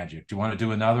just magic. Do you want to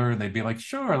do another? And they'd be like,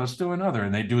 sure, let's do another.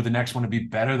 And they'd do the next one to be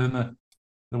better than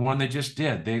the one they just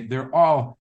did. They're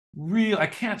all real. I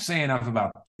can't say enough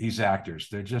about these actors.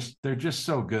 They're just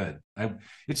so good.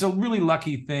 It's a really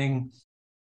lucky thing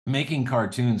making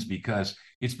cartoons, because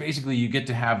it's basically you get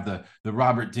to have the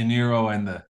Robert De Niro and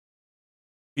the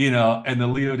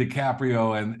Leo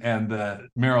DiCaprio and the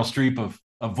Meryl Streep of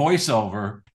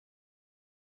voiceover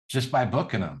just by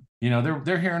booking them.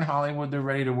 They're here in Hollywood, they're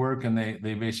ready to work, and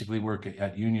they basically work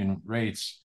at union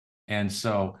rates. And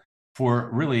so for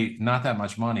really not that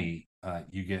much money,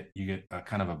 you get a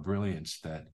kind of a brilliance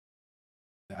that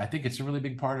I think it's a really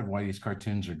big part of why these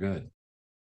cartoons are good.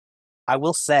 I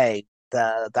will say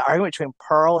the argument between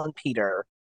Pearl and Peter,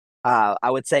 I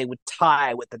would say would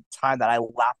tie with the time that I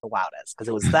laughed the loudest, because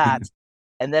it was that.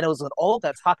 And then it was when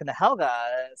Olga talking to Helga.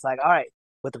 It's like, all right,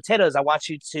 with the potatoes, I want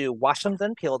you to wash them,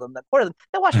 then peel them, then pour them,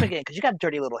 then wash them again, because you got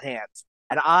dirty little hands.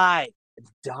 And I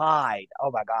died.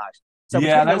 Oh my gosh. So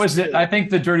yeah, that was it. I think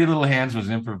the dirty little hands was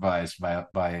improvised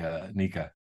by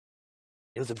Nika.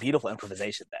 It was a beautiful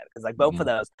improvisation then, because like both of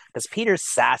those, because Peter's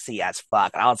sassy as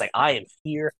fuck. And I was like, I am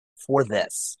here for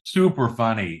this. Super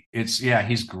funny.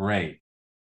 He's great.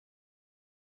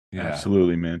 Yeah,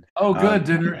 absolutely, man. Oh, good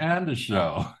dinner and a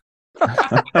show.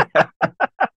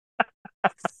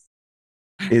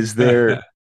 Is there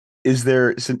Is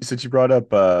there, since you brought up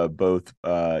both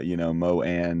Mo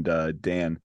and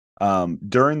Dan,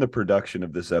 during the production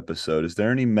of this episode, is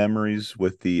there any memories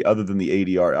with the other than the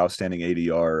ADR outstanding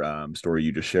ADR story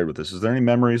you just shared with us? Is there any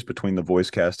memories between the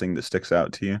voice casting that sticks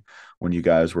out to you when you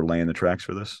guys were laying the tracks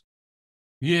for this?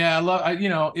 Yeah, I love.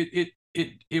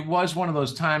 It was one of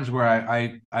those times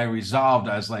where I resolved.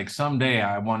 I was like, someday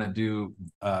I want to do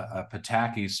a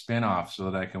Pataki spinoff so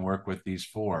that I can work with these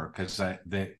four, because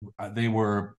they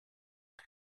were.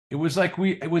 It was like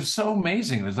it was so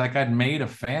amazing. It was like I'd made a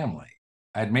family.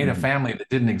 I'd made a Mhm. family that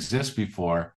didn't exist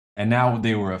before, and now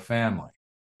they were a family.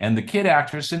 And the kid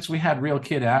actors, since we had real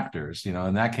kid actors,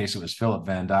 in that case it was Philip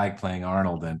Van Dyke playing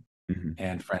Arnold Mhm.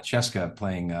 and Francesca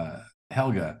playing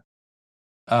Helga.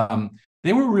 um,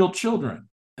 they were real children.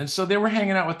 And so they were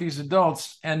hanging out with these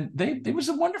adults, and it was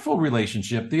a wonderful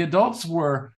relationship. The adults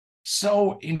were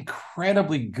so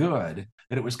incredibly good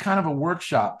that it was kind of a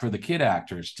workshop for the kid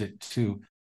actors to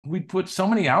we'd put so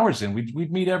many hours in.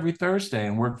 We'd meet every Thursday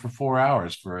and work for 4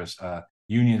 hours for a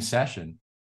union session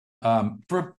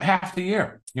for half the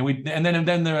year. And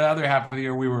then the other half of the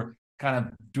year we were kind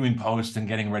of doing post and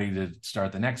getting ready to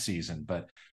start the next season. But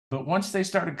once they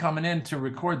started coming in to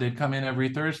record, they'd come in every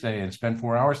Thursday and spend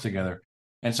 4 hours together.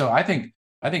 And so I think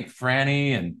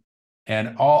Franny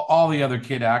and all the other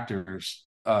kid actors,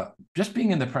 just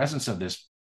being in the presence of this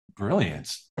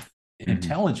brilliance, Mhm.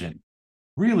 intelligent,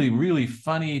 really, really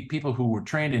funny people who were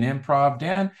trained in improv.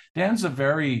 Dan's a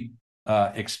very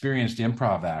experienced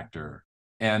improv actor.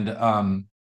 And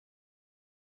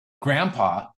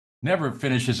Grandpa never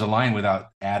finishes a line without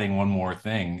adding one more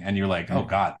thing. And you're like, oh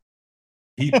God,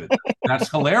 keep it. That's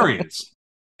hilarious.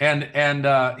 And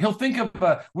he'll think of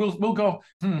we'll go,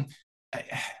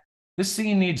 this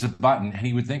scene needs a button, and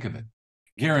he would think of it,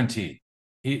 guaranteed.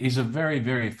 He's a very,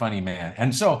 very funny man.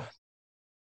 And so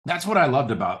that's what I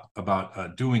loved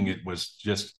about doing it, was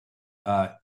just uh,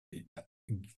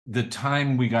 the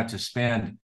time we got to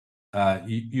spend.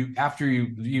 You after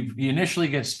you initially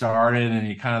get started, and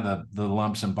you kind of the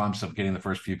lumps and bumps of getting the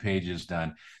first few pages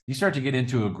done, you start to get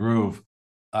into a groove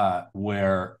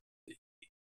where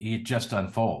it just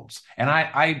unfolds. And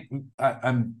I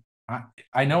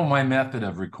know my method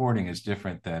of recording is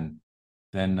different than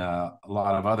a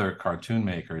lot of other cartoon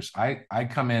makers. I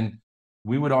come in.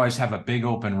 We would always have a big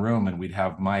open room, and we'd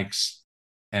have mics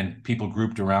and people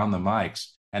grouped around the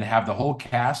mics, and have the whole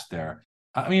cast there.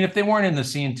 I mean, if they weren't in the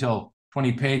scene till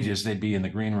 20 pages, they'd be in the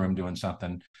green room doing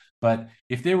something. But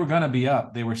if they were going to be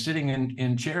up, they were sitting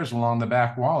in chairs along the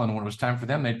back wall. And when it was time for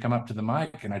them, they'd come up to the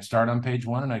mic, and I'd start on page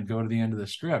one and I'd go to the end of the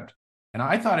script. And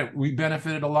I thought we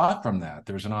benefited a lot from that.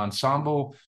 There's an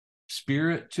ensemble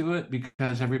spirit to it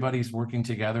because everybody's working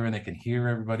together and they can hear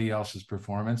everybody else's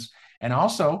performance. And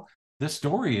also, the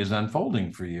story is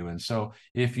unfolding for you. And so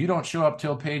if you don't show up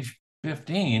till page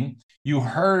 15, you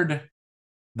heard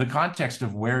the context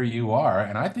of where you are.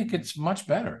 And I think it's much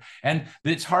better. And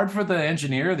it's hard for the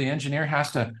engineer. The engineer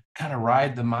has to kind of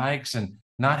ride the mics and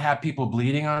not have people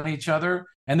bleeding on each other.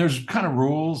 And there's kind of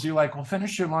rules. You're like, well,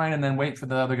 finish your line and then wait for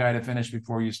the other guy to finish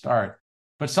before you start.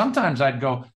 But sometimes I'd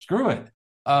go, screw it.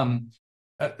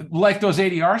 Like those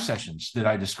ADR sessions that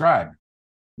I described.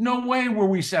 No way were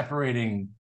we separating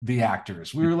the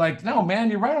actors. We were like, no, man,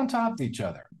 you're right on top of each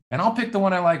other. And I'll pick the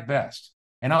one I like best.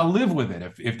 And I'll live with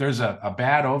it. If there's a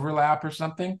bad overlap or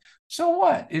something, so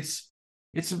what? It's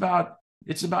about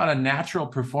a natural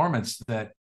performance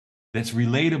that's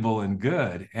relatable and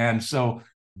good. And so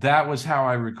that was how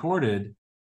I recorded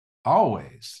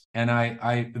always. And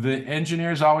the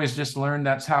engineers always just learned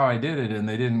that's how I did it. And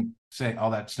they didn't say, oh,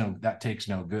 that takes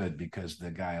no good because the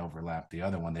guy overlapped the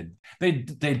other one.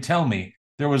 They'd tell me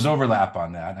there was overlap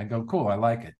on that. I go, cool, I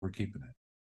like it. We're keeping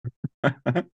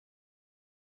Mhm.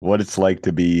 What it's like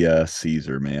to be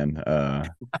Caesar, man. it.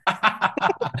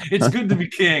 It's good to be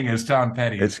king, as Tom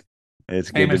Petty It's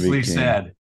it's good to be famously king.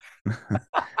 said.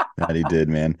 That he did,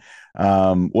 man.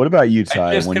 What about you,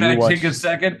 Ty? When Can you I take a watch,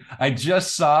 second? I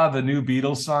just saw the new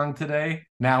Beatles song today,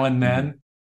 Now and Mhm. Then.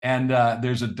 And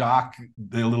there's a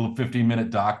the little 15-minute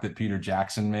doc that Peter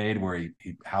Jackson made where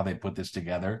how they put this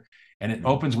together. And it Mhm.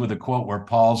 opens with a quote where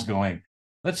Paul's going,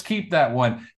 let's keep that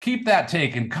one, keep that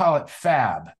take and call it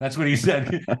Fab. That's what he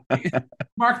said.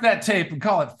 Mark that tape and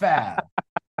call it Fab.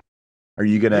 Are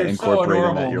you gonna They're so incorporate him at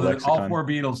adorable. your All lexicon? four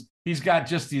Beatles. He's got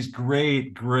just these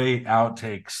great, great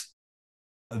outtakes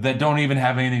that don't even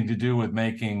have anything to do with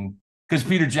making, because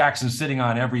Peter Jackson's sitting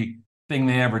on everything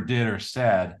they ever did or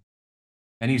said.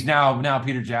 And he's now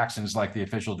Peter Jackson's like the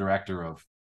official director of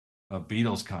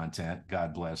Beatles content.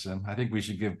 God bless him. I think we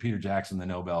should give Peter Jackson the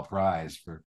Nobel Prize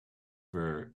for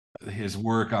his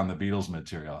work on the Beatles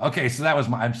material. Okay, so that was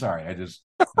I'm sorry, I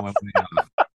went way off.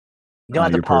 You don't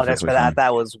have to You're apologize perfectly for that. fine.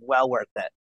 That was well worth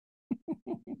it.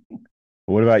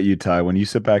 What about you, Ty? When you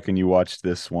sit back and you watch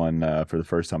this one for the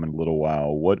first time in a little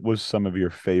while, what was some of your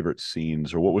favorite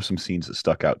scenes, or what were some scenes that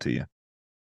stuck out to you?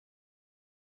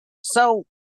 So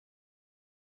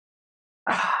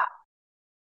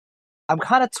I'm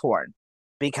kind of torn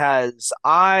because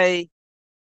I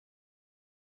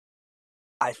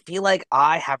feel like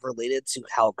I have related to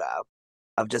Helga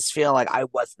of just feeling like I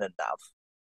wasn't enough.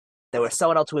 There was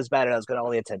someone else who was better that was getting all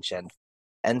the attention.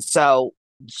 And so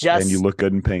And you just look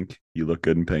good in pink. You look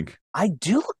good in pink. I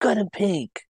do look good in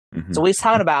pink. Mm-hmm. So what he's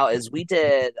talking about is we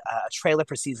did a trailer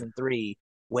for season 3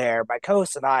 where my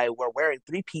co-host and I were wearing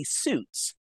 3-piece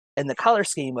suits and the color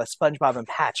scheme was SpongeBob and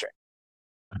Patrick.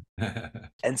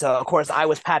 And so of course I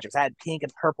was Patrick's. I had pink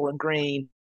and purple and green.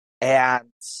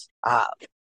 And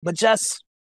but just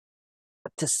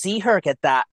to see her get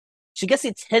that, she gets the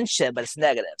attention, but it's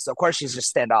negative. So of course she's just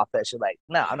standoffish. She's like,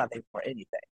 no, I'm not paying for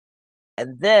anything.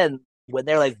 And then when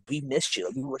they're like, we missed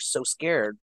you, we were so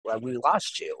scared when we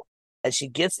lost you. And she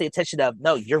gets the attention of,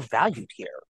 no, you're valued here.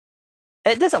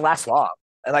 And it doesn't last long.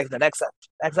 And like the next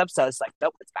episode, it's like,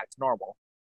 nope, it's back to normal.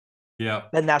 Yeah.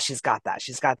 And now she's got that.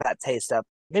 She's got that taste of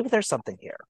maybe there's something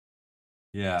here.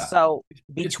 Yeah. So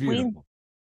It's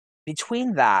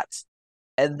between that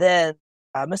and then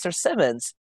Mr.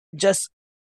 Simmons just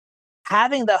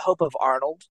having the hope of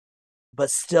Arnold,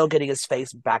 but still getting his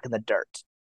face back in the dirt.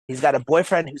 He's got a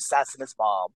boyfriend who's sassing his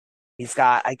mom. He's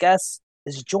got, I guess,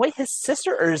 is Joy his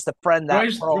sister or is the friend that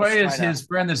Joy is his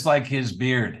friend that's like his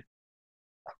beard,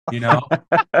 you know?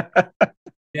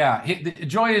 Yeah,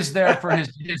 Joy is there for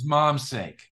his mom's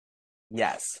sake.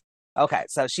 Yes. Okay,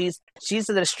 so she's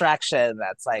the distraction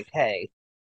that's like, hey.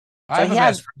 I have a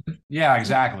best friend. Yeah,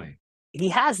 exactly. He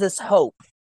has this hope.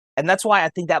 And that's why I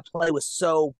think that play was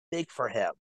so big for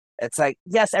him. It's like,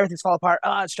 yes, everything's falling apart.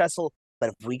 Oh, it's stressful.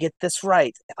 But if we get this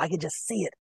right, if I can just see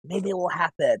it, maybe it will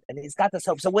happen. And he's got this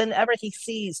hope. So whenever he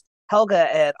sees Helga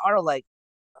and Arnold, like,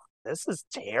 this is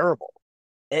terrible,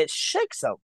 it shakes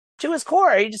him to his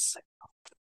core. He just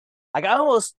like I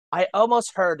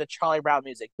almost heard the Charlie Brown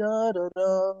music. Da, da,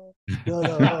 da,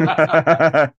 da,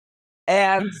 da.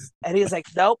 and he's like,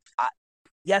 nope.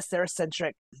 Yes, they're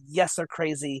eccentric. Yes, they're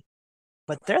crazy.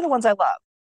 But they're the ones I love.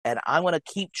 And I'm going to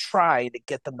keep trying to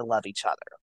get them to love each other.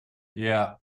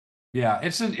 Yeah. Yeah.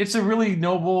 It's a really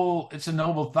noble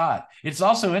thought. It's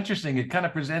also interesting. It kind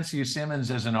of presents you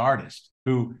Simmons as an artist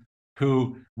who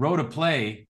wrote a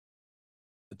play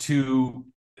to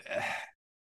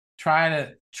try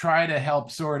to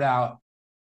help sort out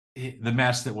the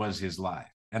mess that was his life.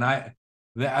 And I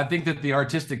think that the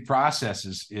artistic process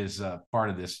is part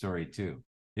of this story too.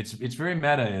 It's very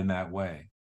meta in that way.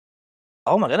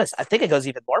 Oh my goodness. I think it goes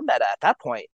even more meta at that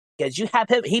point because you have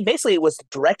him. He basically was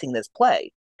directing this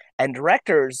play, and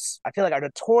directors, I feel like, are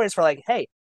notorious for like, hey,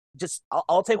 just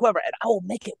I'll take whoever and I will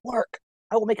make it work.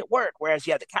 I will make it work. Whereas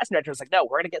you have the casting director is like, no,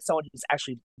 we're going to get someone who's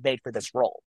actually made for this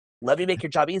role. Let me make your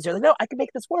job easier. Like, no, I can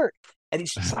make this work. And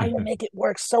he's trying to make it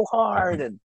work so hard.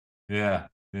 And yeah.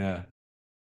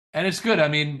 And it's good. I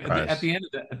mean, at the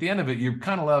end of it, you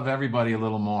kind of love everybody a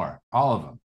little more, all of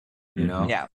them. You know,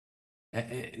 yeah.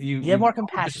 You have more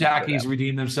compassion. The Jackies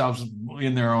redeem themselves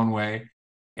in their own way,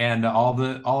 and all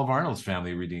of Arnold's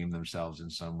family redeem themselves in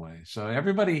some way. So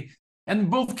everybody,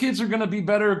 and both kids are going to be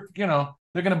better. You know,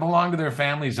 they're going to belong to their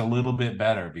families a little bit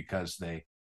better because they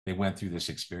went through this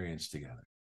experience together.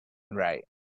 Right.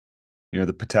 You know,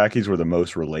 the Patakis were the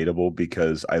most relatable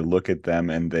because I look at them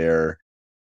and they're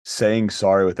saying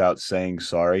sorry without saying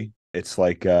sorry. It's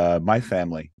like my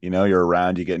family, you know, you're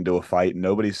around, you get into a fight, and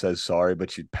nobody says sorry,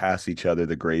 but you pass each other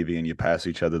the gravy and you pass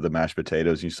each other the mashed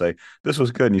potatoes. And you say, this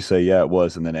was good. And you say, yeah, it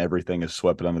was. And then everything is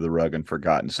swept under the rug and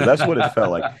forgotten. So that's what it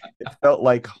felt like. It felt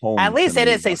like home. At least they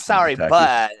didn't say sorry,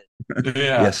 but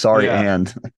yeah, sorry. Yeah.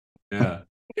 And yeah.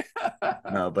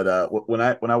 No, but when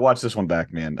I watch this one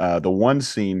back, man, the one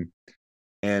scene,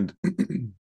 and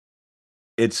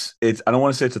it's I don't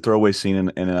want to say it's a throwaway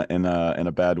scene in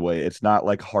a bad way. It's not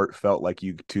like heartfelt like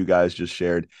you two guys just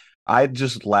shared. I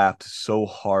just laughed so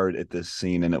hard at this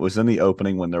scene, and it was in the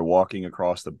opening when they're walking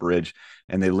across the bridge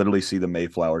and they literally see the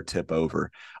Mayflower tip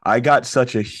over. I got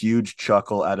such a huge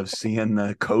chuckle out of seeing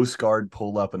the Coast Guard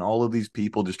pull up and all of these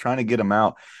people just trying to get them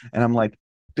out. And I'm like,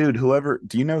 dude,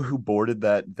 do you know who boarded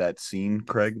that scene,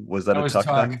 Craig? Was that a Tuck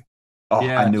thing? Oh,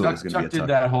 yeah, I knew it was going to be a Tuck. Did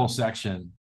that whole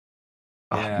section.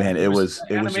 Oh, yeah. Man, it was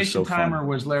just so fun. Timer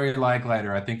was Larry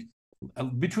Likelighter. I think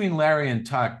between Larry and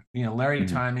Tuck, you know, Larry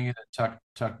timing it and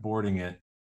Tuck boarding it.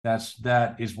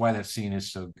 That is why that scene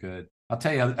is so good. I'll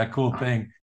tell you a cool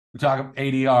thing. we talk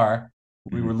ADR.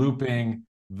 We Mhm. were looping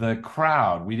the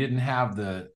crowd. We didn't have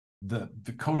the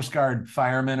Coast Guard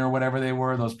firemen or whatever they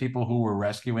were, those people who were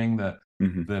rescuing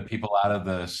Mhm. the people out of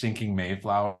the sinking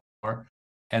Mayflower.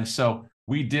 And so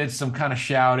we did some kind of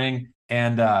shouting.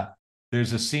 And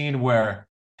there's a scene where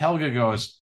Helga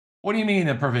goes, "What do you mean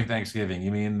a perfect Thanksgiving?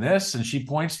 You mean this?" And she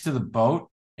points to the boat,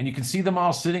 and you can see them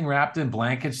all sitting wrapped in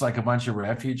blankets like a bunch of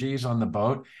refugees on the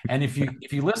boat. And if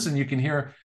you listen, you can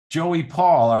hear Joey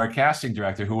Paul, our casting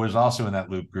director, who was also in that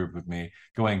loop group with me,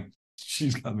 going,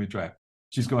 let me try.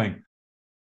 She's going,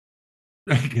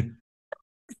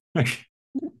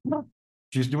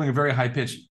 she's doing a very high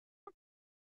pitch,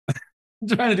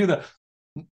 trying to do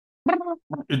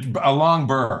a long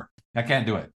burr. I can't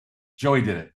do it. Joey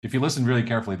did it. If you listen really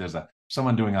carefully, there's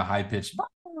someone doing a high pitch,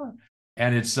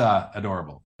 and it's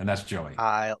adorable. And that's Joey.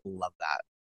 I love that.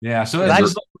 Yeah. So that's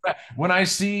just when I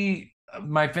see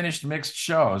my finished mixed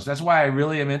shows, that's why I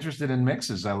really am interested in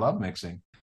mixes. I love mixing.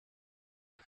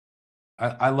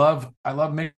 I love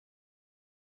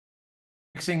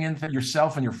mixing in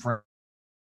yourself and your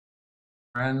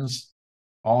friends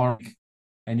all around,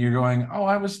 and you're going, "Oh,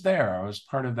 I was there. I was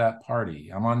part of that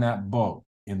party. I'm on that boat."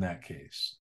 In that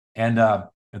case, and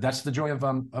that's the joy of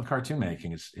cartoon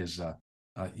making. Is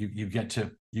you get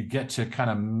to kind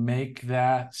of make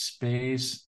that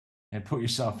space and put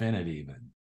yourself in it, even,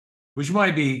 which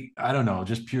might be, I don't know,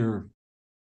 just pure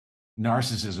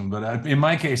narcissism. But in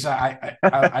my case, I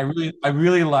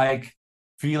really like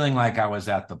feeling like I was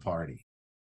at the party.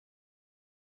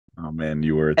 Oh man,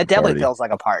 you were at It the definitely party. feels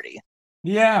like a party.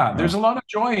 Yeah, there's Oh. a lot of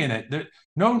joy in it.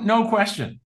 No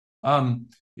question.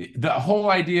 The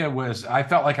whole idea was I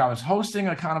felt like I was hosting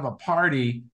a kind of a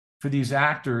party for these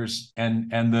actors, and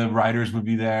the writers would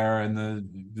be there, and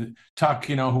the Tuck,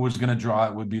 who was going to draw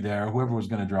it would be there, whoever was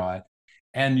going to draw it,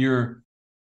 and you're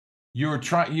doing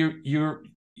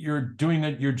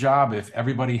your job if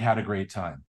everybody had a great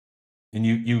time, and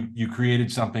you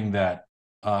created something that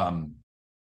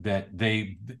that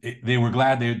they were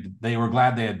glad they were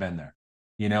glad they had been there.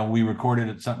 We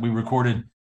recorded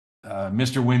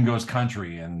Mr. Wingo's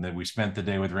Country, and that we spent the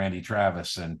day with Randy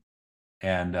Travis and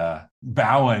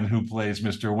Bowen, who plays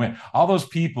Mr. Win. All those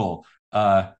people.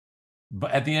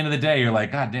 But at the end of the day, you're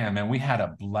like, God damn, man, we had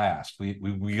a blast.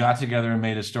 We got together and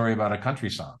made a story about a country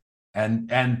song,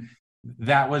 and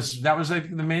that was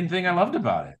like the main thing I loved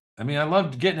about it. I mean, I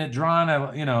loved getting it drawn.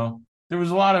 There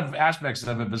was a lot of aspects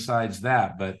of it besides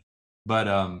that, but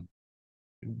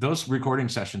those recording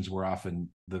sessions were often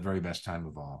the very best time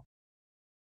of all.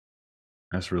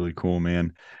 That's really cool,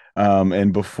 man.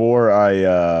 And before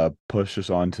I push us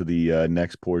on to the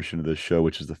next portion of the show,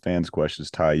 which is the fans' questions,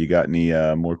 Ty, you got any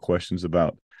more questions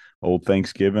about old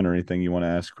Thanksgiving or anything you want to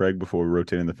ask Craig before we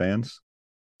rotate in the fans?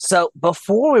 So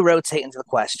before we rotate into the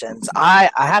questions, I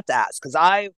have to ask because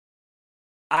I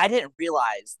didn't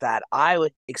realize that I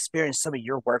would experience some of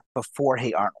your work before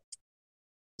Hey Arnold.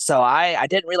 So I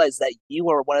didn't realize that you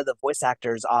were one of the voice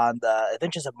actors on the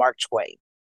Adventures of Mark Twain.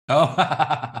 Oh,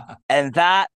 And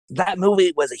that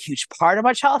movie was a huge part of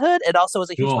my childhood. It also was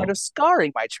a huge part cool. of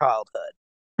scarring my childhood.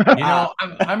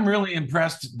 I'm really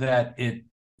impressed that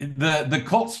the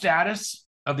cult status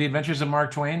of the Adventures of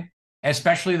Mark Twain,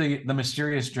 especially the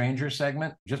Mysterious Stranger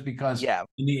segment, just because Yeah.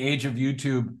 in the age of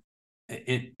YouTube,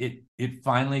 it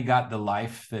finally got the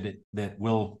life that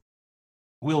Will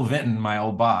Vinton, my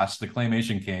old boss, the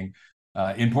claymation king,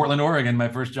 in Portland, Oregon, my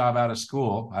first job out of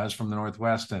school. I was from the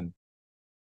Northwest, and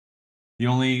the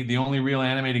only real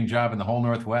animating job in the whole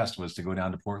Northwest was to go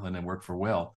down to Portland and work for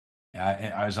Will.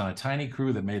 I was on a tiny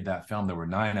crew that made that film. There were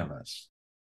 9 of us.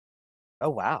 Oh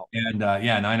wow. And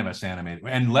 9 of us animated,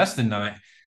 and less than 9,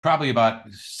 probably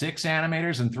about 6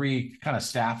 animators and 3 kind of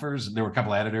staffers. There were a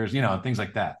couple of editors, things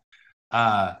like that.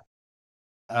 A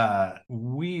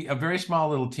very small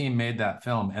little team made that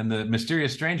film, and the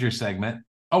Mysterious Stranger segment.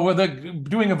 Oh, well,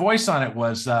 doing a voice on it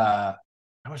was I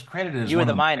was credited as You were one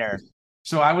the of minor.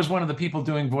 So I was one of the people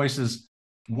doing voices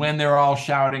when they're all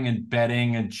shouting and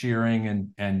betting and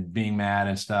cheering and being mad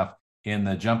and stuff in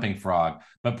the Jumping Frog.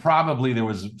 But probably there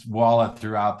was Walla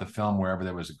throughout the film wherever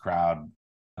there was a crowd.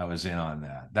 I was in on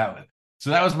that. So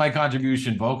that was my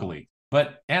contribution vocally,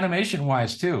 but animation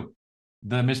wise too.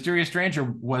 The Mysterious Stranger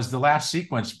was the last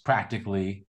sequence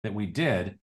practically that we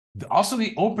did. Also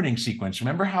the opening sequence.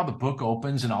 Remember how the book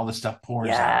opens and all the stuff pours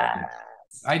out?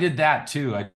 I did that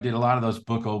too. I did a lot of those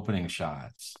book opening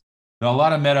shots. A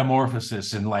lot of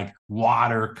metamorphosis and like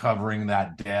water covering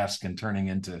that desk and turning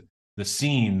into the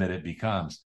scene that it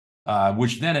becomes.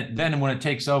 Which then when it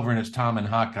takes over and it's Tom and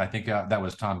Huck, I think that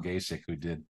was Tom Gasek who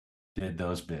did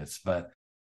those bits. But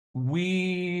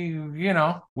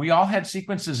we all had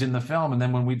sequences in the film, and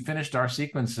then when we'd finished our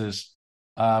sequences,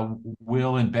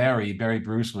 Will and Barry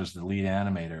Bruce was the lead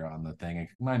animator on the thing,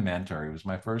 my mentor. He was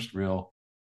my first real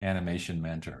animation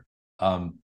mentor.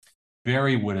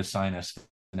 Barry would assign us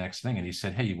the next thing, and he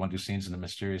said, "Hey, you want to do scenes in The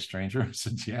Mysterious Stranger?" I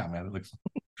said, "Yeah, man, it looks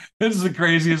this is the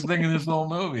craziest thing in this whole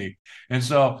movie." And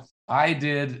so I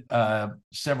did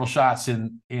several shots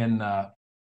in the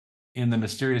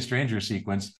Mysterious Stranger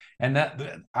sequence, and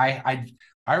I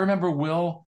remember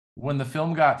Will, when the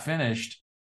film got finished,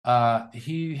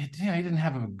 he didn't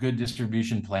have a good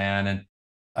distribution plan, and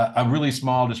a really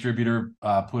small distributor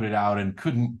put it out and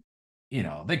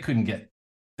they couldn't get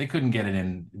it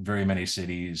in very many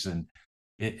cities, and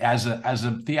as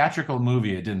a theatrical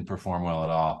movie, it didn't perform well at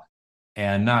all,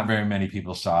 and not very many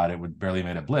people saw it. It would barely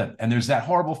made a blip, and there's that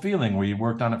horrible feeling where you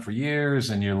worked on it for years,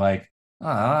 and you're like,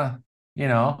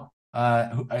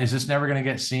 is this never going to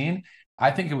get seen?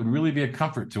 I think it would really be a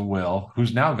comfort to Will,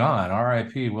 who's now gone,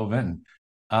 R.I.P. Will Vinton.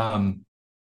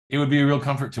 It would be a real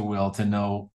comfort to Will to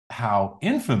know how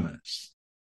infamous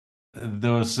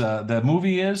the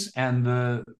movie is, and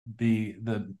the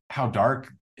how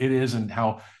dark it is, and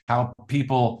how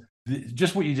people,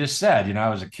 just what you just said. I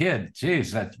was a kid.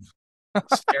 Jeez, that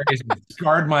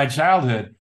scarred my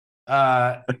childhood.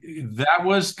 That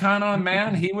was kind of,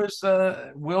 man,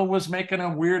 Will was making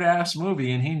a weird ass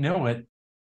movie, and he knew it,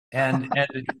 and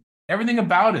everything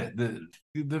about it.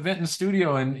 The Vinton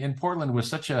studio in Portland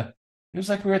was it was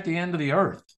like we were at the end of the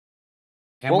earth.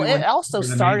 And well, it also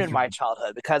started my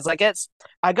childhood, because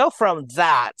I go from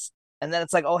that, and then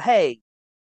it's like, oh, hey,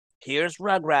 here's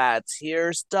Rugrats,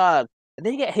 here's Doug, and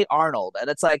then you get Hey Arnold,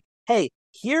 and it's like, hey,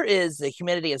 here is the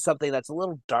humanity in something that's a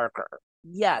little darker.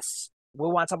 Yes, we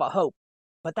want to talk about hope,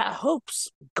 but that hope's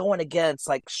going against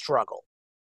like struggle.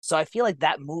 So I feel like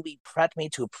that movie prepped me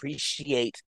to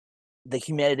appreciate the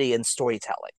humanity in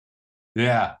storytelling.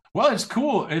 Yeah, well, it's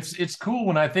cool. It's cool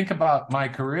when I think about my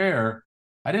career.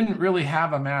 I didn't really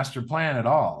have a master plan at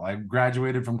all. I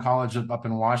graduated from college up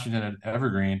in Washington at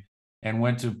Evergreen, and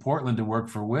went to Portland to work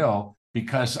for Will,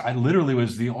 because I literally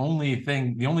was the only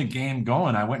game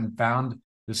going. I went and found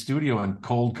the studio and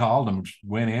cold called them,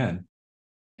 went in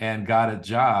and got a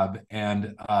job,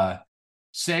 and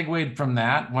segued from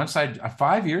that. Once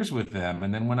 5 years with them,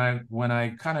 and then when I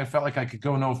kind of felt like I could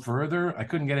go no further, I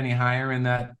couldn't get any higher in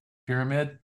that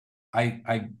pyramid.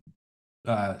 I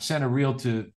sent a reel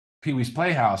to Pee-wee's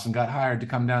Playhouse and got hired to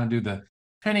come down and do the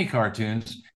penny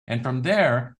cartoons. And from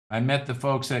there, I met the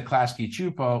folks at Klasky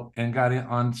Chupo and got in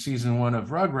on season 1 of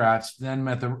Rugrats, then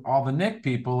met all the Nick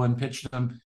people and pitched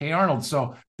them Hey Arnold.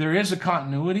 So there is a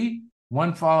continuity,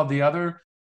 one followed the other,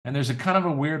 and there's a kind of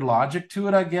a weird logic to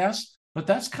it, I guess. But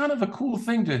that's kind of a cool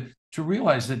thing to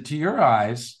realize, that to your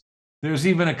eyes, there's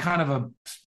even a kind of a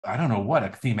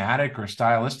thematic or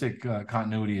stylistic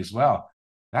continuity as well.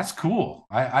 That's cool.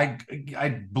 I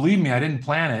believe me, I didn't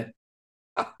plan it.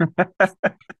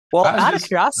 Well, out of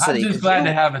curiosity, I'm just glad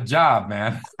to have a job,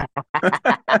 man.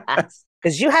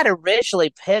 Because you had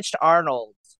originally pitched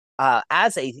Arnold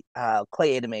as a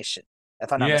clay animation,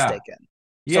 if I'm not mistaken.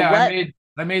 Yeah,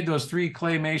 I made those 3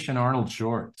 claymation Arnold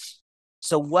shorts.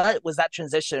 So what was that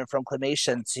transition from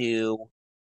claymation to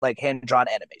like hand-drawn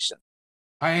animation?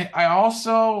 I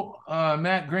also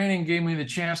Matt Groening gave me the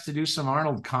chance to do some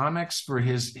Arnold comics for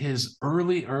his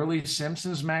early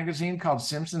Simpsons magazine called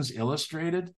Simpsons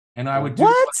Illustrated, and I would do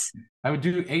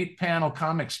 8-panel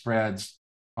comic spreads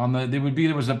on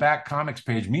there was a back comics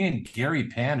page. Me and Gary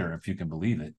Pander, if you can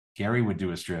believe it, Gary would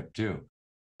do a strip too,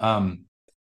 and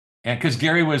because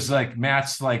Gary was like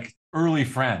Matt's like early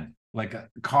friend, like a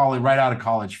college, right out of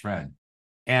college friend,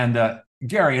 and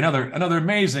Gary, another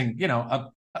amazing,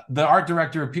 the art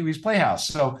director of Pee-wee's Playhouse.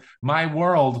 So my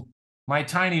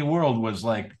tiny world was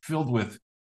like filled with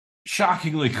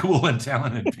shockingly cool and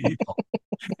talented people.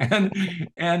 So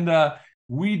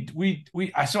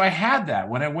I had that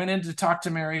when I went in to talk to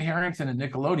Mary Harrington at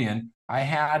Nickelodeon.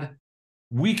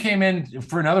 We came in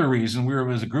for another reason. We were,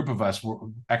 as a group of us,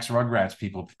 ex-Rugrats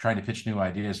people trying to pitch new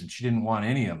ideas, and she didn't want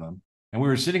any of them. And we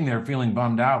were sitting there feeling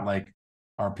bummed out, like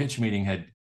our pitch meeting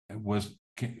was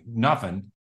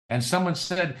nothing. And someone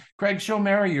said, "Craig, show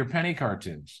Mary your penny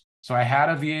cartoons." So I had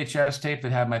a VHS tape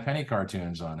that had my penny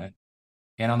cartoons on it.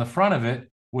 And on the front of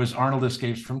it was Arnold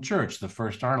Escapes from Church, the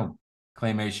first Arnold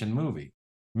claymation movie.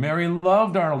 Mary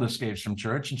loved Arnold Escapes from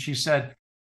Church. And she said,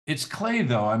 "It's clay,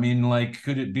 though. I mean, like,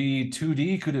 could it be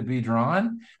 2D? Could it be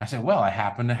drawn?" I said, "Well, I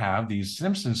happen to have these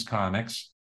Simpsons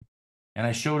comics." And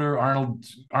I showed her Arnold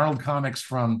comics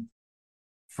from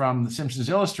the Simpsons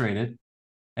Illustrated.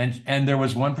 And there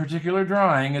was one particular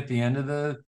drawing at the end of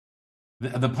the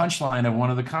the punchline of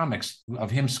one of the comics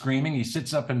of him screaming. He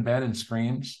sits up in bed and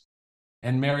screams.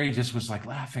 And Mary just was like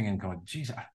laughing and going,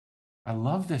 geez, I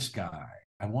love this guy.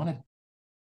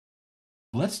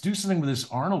 Let's do something with this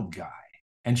Arnold guy.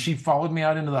 And she followed me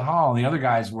out into the hall. And the other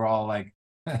guys were all like,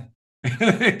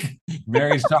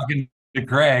 Mary's talking to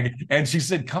Craig. And she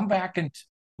said, come back and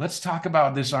let's talk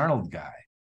about this Arnold guy.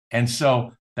 And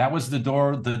so that was the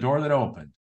door that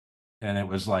opened. And it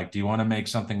was like, do you want to make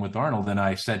something with Arnold? And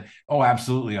I said, oh,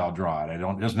 absolutely, I'll draw it.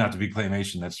 It doesn't have to be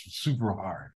claymation. That's super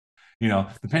hard.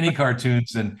 The penny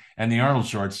cartoons and the Arnold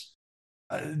shorts,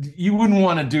 you wouldn't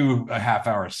want to do a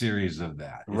half-hour series of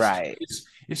that. Right.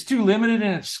 It's too limited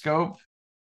in its scope,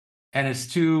 and it's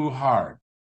too hard,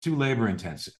 too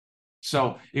labor-intensive.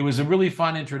 So it was a really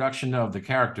fun introduction of the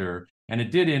character, and it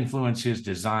did influence his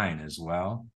design as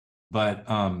well. But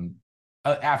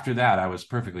after that, I was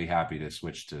perfectly happy to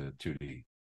switch to 2D.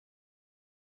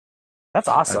 That's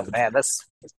awesome, man. This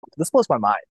blows my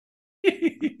mind.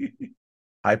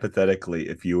 Hypothetically,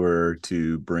 if you were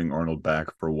to bring Arnold back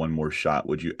for one more shot,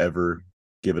 would you ever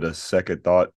give it a second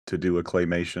thought to do a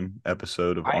claymation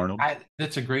episode of Arnold?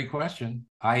 That's a great question.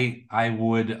 I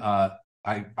would.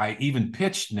 I even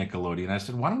pitched Nickelodeon. I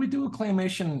said, why don't we do a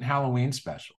claymation Halloween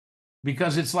special?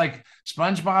 Because it's like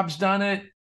SpongeBob's done it,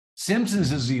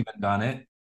 Simpsons has even done it.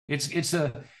 It's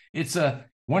a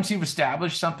once you've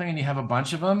established something and you have a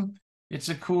bunch of them, it's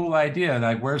a cool idea.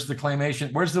 Like, where's the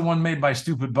claymation? Where's the one made by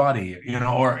Stupid Buddy?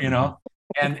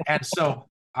 And so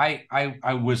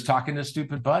I was talking to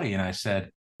Stupid Buddy and I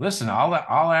said, listen, I'll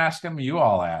ask him. You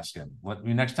all ask him.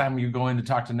 Next time you go in to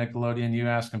talk to Nickelodeon, you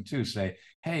ask him too. Say,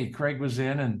 hey, Craig was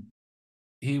in and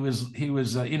he was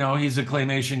he's a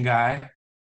claymation guy.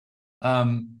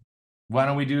 Why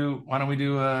don't we do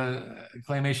a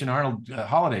claymation Arnold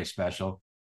holiday special?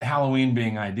 Halloween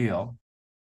being ideal,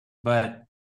 but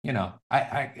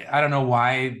I don't know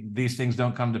why these things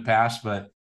don't come to pass, but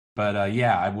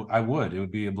yeah, I would. It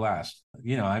would be a blast.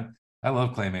 I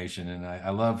love claymation, and I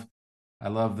love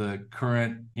the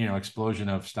current explosion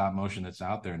of stop motion that's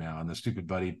out there now, and the Stupid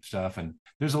Buddy stuff. And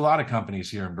there's a lot of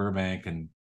companies here in Burbank and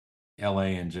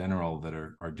LA in general that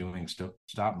are doing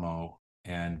stop mo,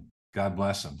 and God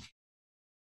bless them.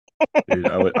 Dude,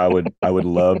 I would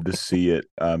love to see it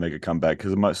make a comeback,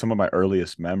 because some of my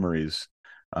earliest memories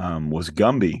was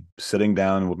Gumby, sitting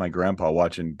down with my grandpa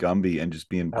watching Gumby and just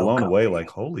being blown away, like,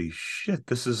 holy shit,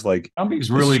 this is like Gumby's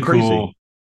really cool.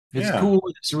 It's cool.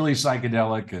 It's really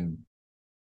psychedelic and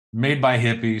made by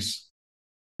hippies.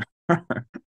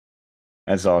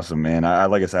 That's awesome, man.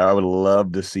 Like I said, I would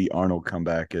love to see Arnold come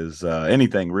back as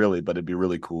anything really, but it'd be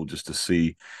really cool just to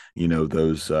see,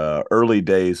 those early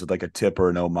days with like a tip or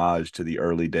an homage to the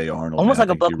early day Arnold. Almost man.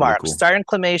 like a bookmark. Really cool. Starting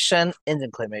claymation,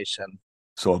 ending claymation.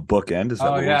 So a bookend, is that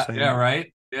what we're saying? Yeah,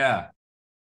 right. Yeah.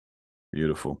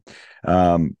 Beautiful.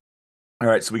 All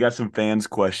right, so we got some fans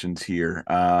questions here.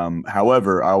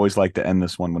 However, I always like to end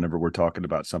this one whenever we're talking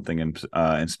about something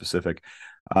in specific.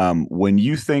 When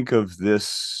you think of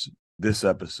this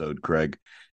episode, Craig,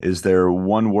 is there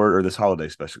one word, or this holiday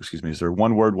special, excuse me, is there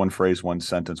one word, one phrase, one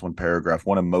sentence, one paragraph,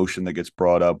 one emotion that gets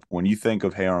brought up when you think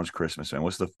of Hey Arnold's Christmas? And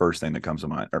what's the first thing that comes to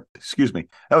mind? Or, excuse me,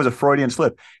 that was a Freudian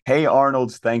slip. Hey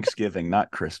Arnold's Thanksgiving,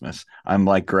 not Christmas. I'm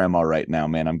like grandma right now,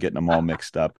 man. I'm getting them all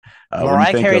mixed up.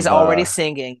 Mariah Carey's already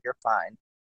singing. You're fine.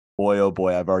 Boy, oh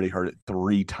boy, I've already heard it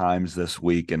 3 times this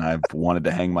week, and I've wanted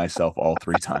to hang myself all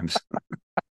 3 times.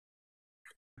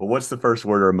 But what's the first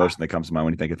word or emotion that comes to mind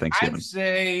when you think of Thanksgiving? I'd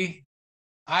say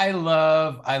I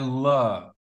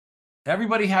love.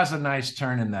 Everybody has a nice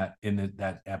turn in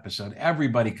that episode.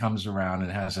 Everybody comes around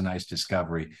and has a nice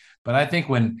discovery. But I think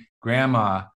when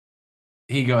Grandma,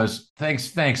 he goes,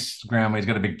 thanks, Grandma. He's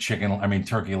got a big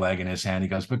turkey leg in his hand. He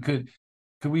goes, but could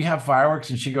we have fireworks?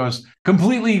 And she goes,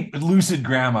 completely lucid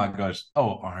Grandma goes,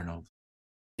 oh, Arnold,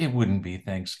 it wouldn't be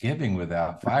Thanksgiving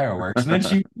without fireworks. And then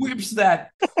she whips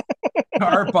that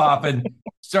tarp off and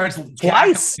starts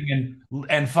twice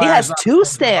and fires. He has 2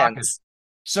 stands.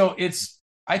 So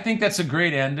I think that's a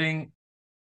great ending,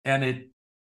 and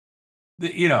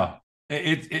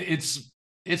it's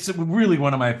really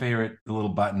one of my favorite little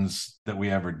buttons that we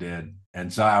ever did,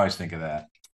 and so I always think of that.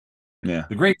 Yeah,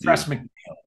 the great Press McNeil.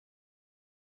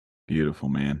 Beautiful,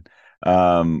 man.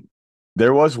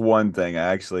 There was one thing,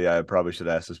 I probably should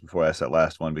ask this before I asked that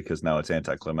last one, because now it's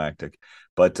anticlimactic.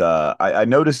 But I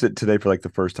noticed it today for like the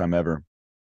first time ever.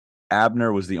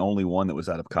 Abner was the only one that was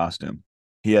out of costume.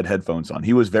 He had headphones on.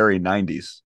 He was very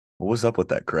 90s. What was up with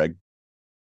that, Craig?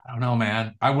 I don't know,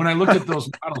 man. When I looked at those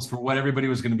models for what everybody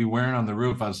was going to be wearing on the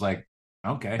roof, I was like,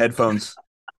 okay. Headphones,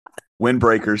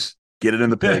 windbreakers, get it in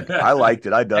the pig. I liked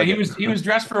it. I dug it. He was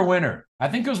dressed for a winter. I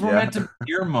think those were meant to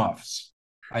be earmuffs.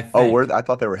 I Oh, think. I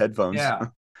thought they were headphones. Yeah. All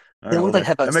They right, look well, like that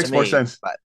headphones to makes more me, sense.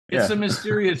 but It's Yeah. a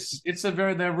mysterious,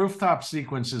 the rooftop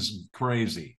sequence is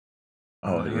crazy.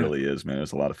 Oh, it You know, really is, man.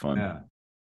 It's a lot of fun. yeah.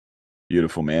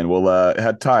 Beautiful, man. Well,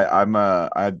 Ty,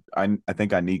 I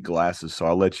think I need glasses, so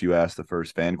I'll let you ask the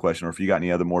first fan question, or if you got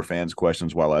any other more fans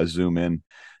questions while I zoom in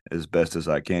as best as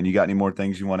I can. You got any more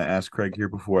things you want to ask Craig here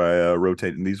before I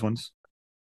rotate in these ones?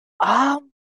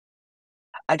 um,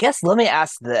 I guess let me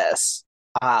ask this,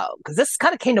 because this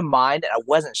kind of came to mind and I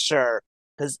wasn't sure.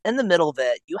 Because in the middle of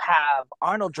it, you have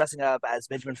Arnold dressing up as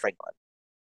Benjamin Franklin,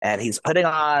 and he's putting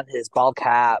on his bald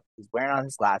cap, he's wearing on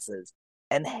his glasses,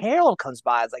 and Harold comes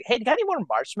by. It's like, "Hey, you got any more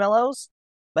marshmallows?"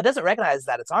 But doesn't recognize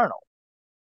that it's Arnold,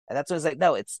 and that's when he's like,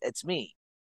 "No, it's me."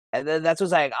 And then that's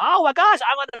what's like, "Oh my gosh,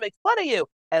 I want to make fun of you,"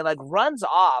 and like runs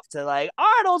off to like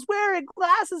Arnold's wearing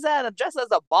glasses and I'm dressed as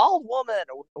a bald woman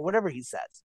or whatever he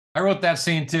says. I wrote that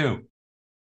scene too.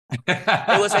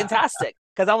 It was fantastic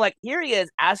because I'm like, here he is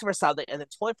asking for something, and then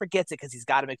totally forgets it because he's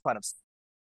got to make fun of.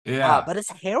 Yeah. But is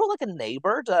Harold like a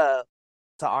neighbor to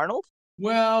Arnold?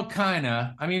 Well, kind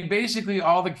of. I mean, basically,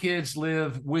 all the kids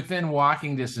live within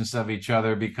walking distance of each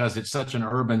other because it's such an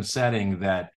urban setting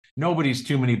that nobody's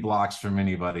too many blocks from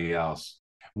anybody else.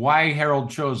 Why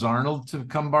Harold chose Arnold to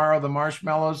come borrow the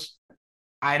marshmallows,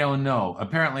 I don't know.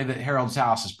 Apparently, that Harold's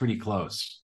house is pretty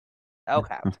close.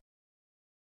 Okay,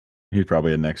 He's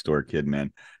probably a next door kid,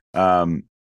 man. Um,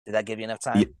 did that give you enough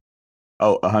yeah, time?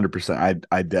 oh, 100%.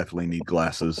 I definitely need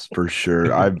glasses for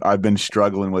sure. I've been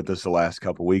struggling with this the last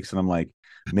couple weeks, and I'm like,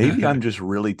 maybe I'm just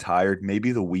really tired.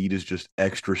 Maybe the weed is just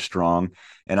extra strong,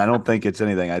 and I don't think it's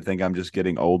anything. I think I'm just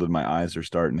getting old, and my eyes are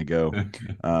starting to go.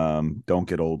 Don't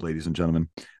get old, ladies and gentlemen.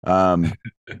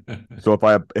 So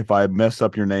if I mess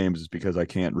up your names, it's because I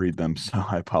can't read them. So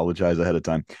I apologize ahead of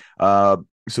time.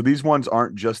 So these ones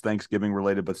aren't just Thanksgiving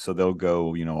related, but so they'll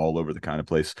go, all over the kind of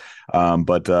place.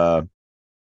 But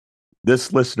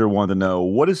this listener wanted to know,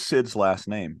 what is Sid's last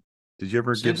name? Did you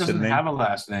ever Sid give Sid a doesn't name? have a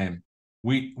last name.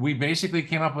 We basically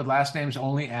came up with last names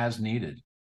only as needed.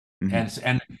 Mm-hmm.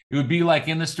 And it would be like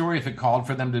in the story if it called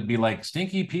for them to be like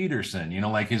Stinky Peterson,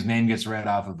 like his name gets read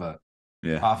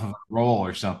Yeah, off of a roll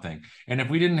or something. And if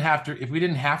we didn't have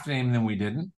to name them, we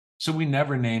didn't. So we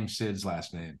never named Sid's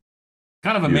last name.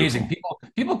 Kind of amazing. beautiful.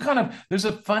 People kind of there's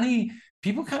a funny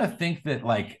people kind of think that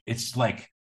it's like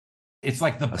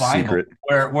the A Bible secret.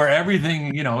 where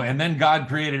everything, and then God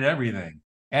created everything.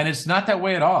 And it's not that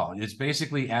way at all. It's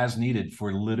basically as needed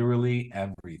for literally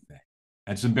everything.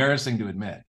 It's embarrassing to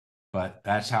admit, but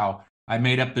that's how I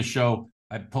made up the show.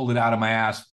 I pulled it out of my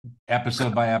ass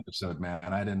episode by episode, man.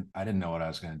 I didn't know what I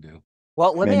was going to do.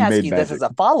 Well, let me Man, you ask made you this magic.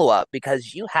 as a follow up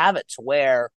because you have it to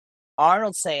where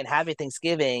Arnold saying Happy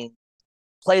Thanksgiving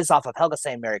plays off of Helga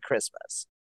saying Merry Christmas.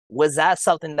 Was that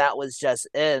something that was just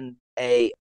in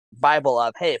a Bible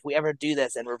of, hey, if we ever do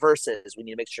this in reverses, we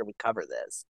need to make sure we cover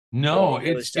this? No, Or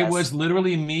it was it was just,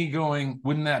 literally me going,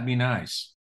 wouldn't that be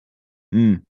nice?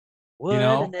 Mm,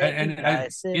 wouldn't it be And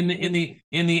nice if we...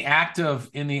 in the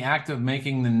act of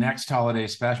making the next holiday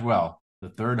special, well, the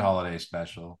third holiday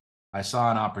special, I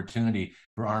saw an opportunity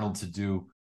for Arnold to do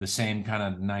the same kind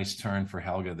of nice turn for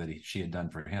Helga that she had done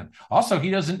for him. Also, he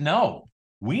doesn't know.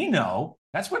 We know.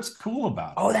 That's what's cool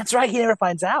about it. Oh, that's right. He never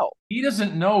finds out. He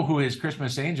doesn't know who his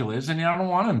Christmas angel is, and I don't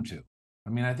want him to. I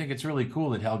mean, I think it's really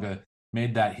cool that Helga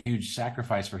made that huge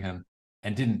sacrifice for him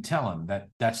and didn't tell him that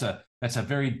that's a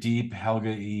very deep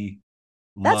Helga-y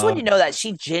That's when love. you know that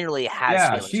she genuinely has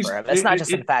Yeah, feelings for him. It's not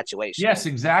just infatuation. yes,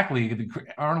 exactly.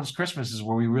 Arnold's Christmas is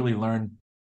where we really learn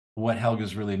what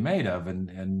Helga's really made of,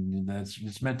 and that's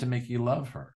it's meant to make you love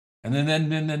her. And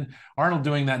then Arnold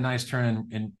doing that nice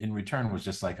turn in return was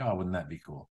just like, oh, wouldn't that be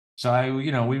cool? So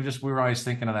we were always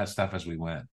thinking of that stuff as we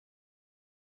went.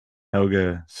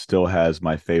 Helga still has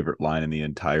my favorite line in the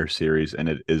entire series, and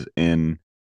it is in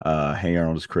Hey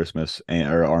Arnold's Christmas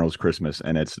or Arnold's Christmas,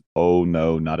 and it's, oh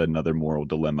no, not another moral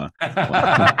dilemma.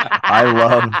 I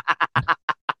love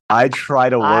I try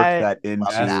to work I that love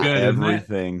That's into that. good, isn't it?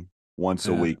 everything once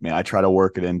a Yeah. week, man. I try to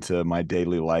work it into my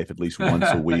daily life at least once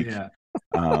a week. Yeah.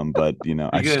 But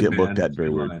I Pretty just good, get looked man. at It's a very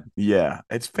good weird. line. Yeah,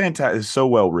 it's fantastic. It's so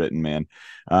well written, man.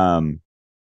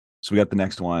 So we got the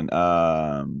next one.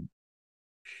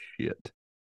 Shit.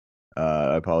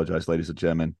 I apologize, ladies and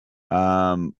gentlemen.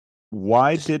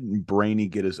 Why didn't Brainy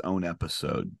get his own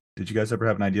episode? Did you guys ever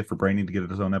have an idea for Brainy to get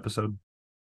his own episode?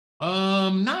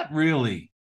 Not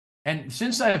really. And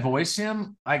since I voice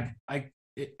him, I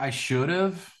should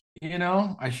have,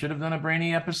 I should have done a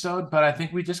Brainy episode, but I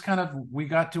think we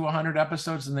got to 100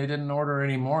 episodes and they didn't order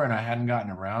anymore, and I hadn't gotten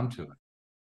around to it.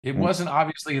 It Mm, wasn't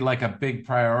obviously like a big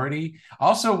priority.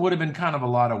 Also, would have been kind of a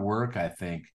lot of work, I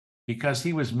think, because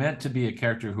he was meant to be a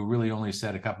character who really only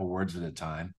said a couple words at a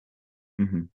time,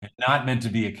 Mm-hmm. and not meant to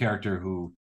be a character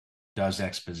who does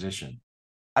exposition.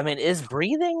 I mean, is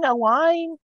breathing a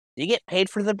line? Do you get paid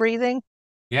for the breathing?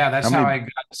 Yeah, that's How how many? I got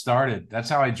started. That's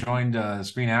how I joined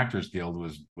Screen Actors Guild,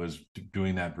 was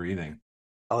doing that breathing.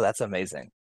 Oh, that's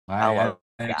amazing. I I love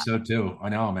think that. so too. I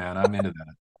know, man. I'm into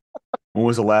that. When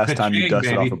was the last time you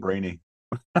Ka-ching, dusted off a baby. brainy?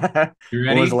 You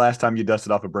When was the ready? last time you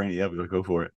dusted off a brainy? Yeah, go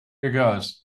for it. Here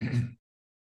goes.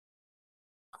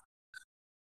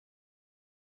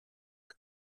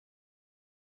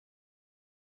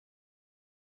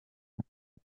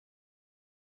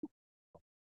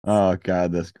 Oh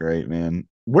God, that's great, man.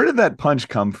 Where did that punch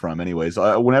come from, anyways?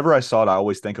 Whenever I saw it, I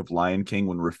always think of Lion King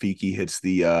when Rafiki hits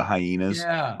the hyenas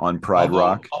Yeah. on Pride Although,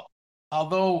 Rock.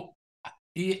 although,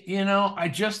 I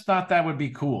just thought that would be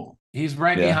cool. He's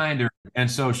right Yeah, behind her, and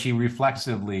so she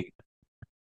reflexively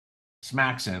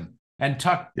smacks him. And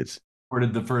Tuck it's.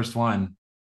 ordered the first one,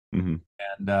 Mhm.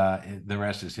 and the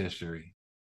rest is history.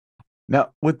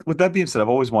 Now, with that being said, I've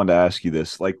always wanted to ask you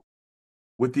this. Like,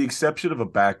 with the exception of a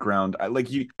background,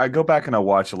 I go back and I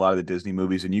watch a lot of the Disney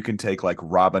movies, and you can take like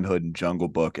Robin Hood and Jungle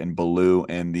Book and Baloo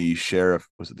and the sheriff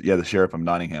the sheriff of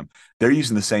Nottingham. They're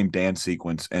using the same dance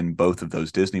sequence in both of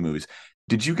those Disney movies.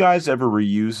 Did you guys ever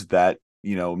reuse that,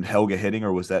 Helga hitting,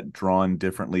 or was that drawn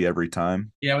differently every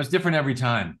time? Yeah, it was different every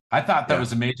time. I thought that Yeah.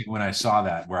 was amazing when I saw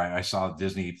that, where I saw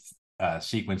Disney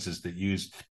sequences that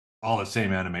used all the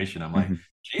same animation. I'm like, Mhm.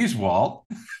 geez, Walt,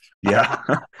 Yeah.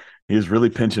 He was really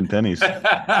pinching pennies.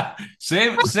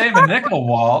 save a nickel,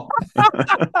 Walt.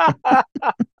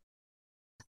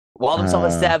 Walt himself a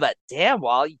uh, stab at, damn,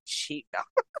 Walt, you cheat.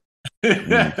 you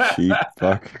cheap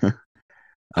fuck.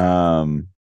 um,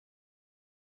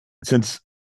 since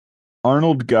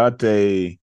Arnold got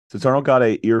a since Arnold got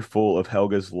a earful of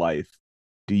Helga's life,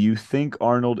 do you think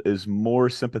Arnold is more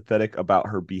sympathetic about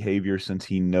her behavior since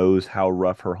he knows how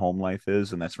rough her home life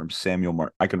is? And that's from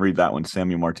I can read that one,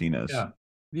 Samuel Martinez. Yeah,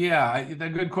 yeah, a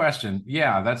good question.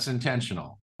 Yeah, that's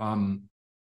intentional.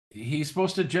 He's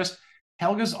supposed to just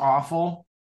Helga's awful,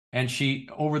 and she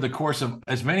over the course of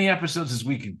as many episodes as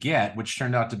we could get, which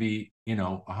turned out to be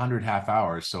 100 half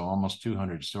hours, so almost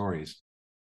 200 stories.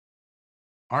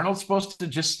 Arnold's supposed to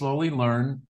just slowly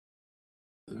learn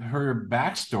her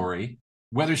backstory,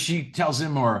 whether she tells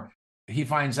him or he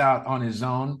finds out on his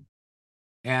own.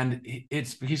 And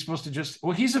he's supposed to just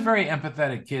he's a very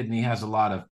empathetic kid, and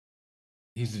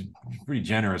he's a pretty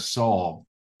generous soul,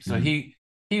 so Mhm.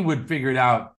 he would figure it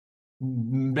out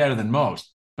better than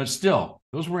most. But still,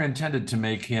 those were intended to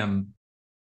make him,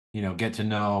 get to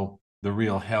know the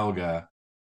real Helga,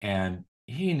 and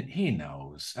he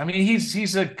knows. I mean,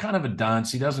 he's a kind of a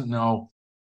dunce. He doesn't know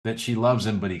that she loves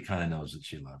him, but he kind of knows that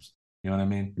she loves him. You know what I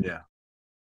mean? Yeah.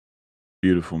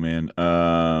 Beautiful, man.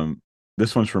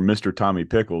 This one's from Mr. Tommy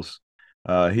Pickles.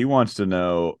 He wants to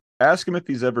know, ask him if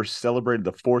he's ever celebrated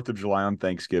the 4th of July on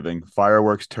Thanksgiving.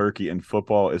 Fireworks, turkey, and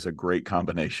football is a great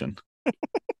combination.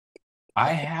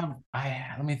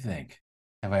 Let me think.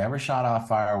 Have I ever shot off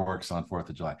fireworks on 4th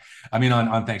of July? I mean,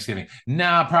 on Thanksgiving?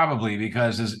 Nah, probably,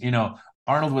 because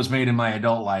Arnold was made in my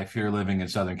adult life here living in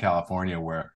Southern California,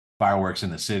 where fireworks in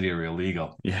the city are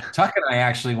illegal. Yeah. Tuck and I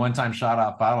actually one time shot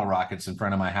off bottle rockets in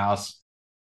front of my house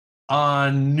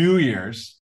on New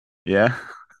Year's. Yeah.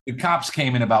 The cops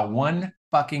came in about 1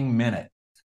 fucking minute.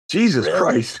 Jesus Really?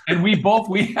 Christ.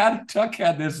 And Tuck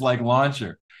had this like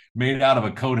launcher made out of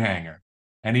a coat hanger.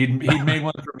 And he'd made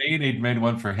one for me and he'd made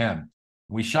one for him.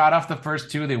 We shot off the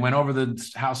first two. They went over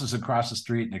the houses across the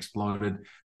street and exploded.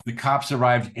 The cops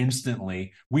arrived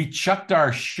instantly. We chucked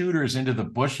our shooters into the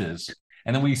bushes.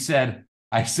 And then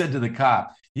I said to the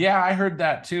cop, yeah, I heard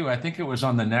that too. I think it was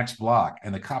on the next block.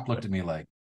 And the cop looked at me like,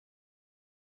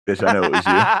 Bitch, I know it was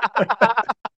you.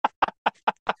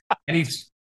 and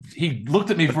he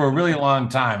looked at me for a really long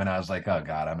time. And I was like, oh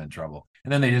God, I'm in trouble.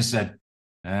 And then they just said,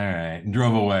 all right, and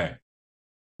drove away.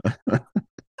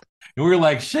 And we were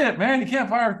like, shit, man, you can't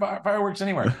fire fireworks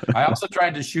anywhere. I also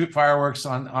tried to shoot fireworks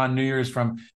on New Year's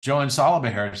from Joe and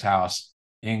Salabaher's house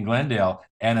in Glendale,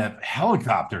 and a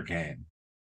helicopter came.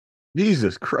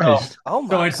 Jesus Christ. Oh my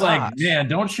So it's like, gosh. man,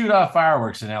 don't shoot off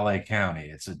fireworks in LA County.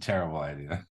 It's a terrible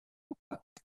idea. Oh,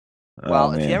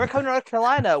 Well, if you man. ever come to North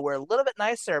Carolina, we're a little bit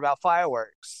nicer about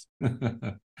fireworks.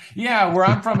 Yeah, where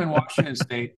I'm from in Washington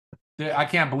State, I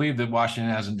can't believe that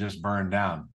Washington hasn't just burned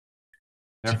down.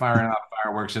 They're firing off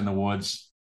fireworks in the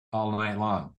woods all night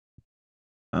long.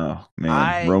 Oh,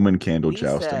 man. Roman candle We used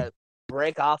jousting. to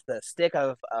break off the stick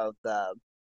of the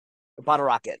bottle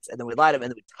rockets, and then we light them, and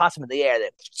then we toss them in the air.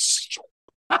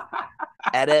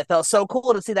 And it felt so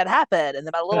cool to see that happen. And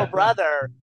then my little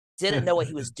brother didn't know what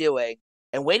he was doing,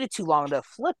 and waited too long to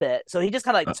flip it. So he just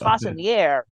kind of like tossed it in the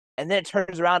air, and then it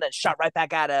turns around and shot right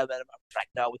back at him. And I'm like,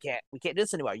 no, we can't do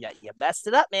this anymore. Yeah, you messed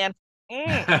it up, man.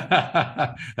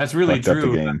 That's really Fucked up the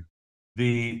true.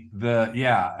 game.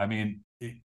 Yeah, I mean,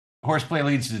 horseplay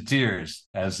leads to tears,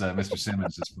 as Mr.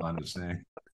 Simmons is fond of saying.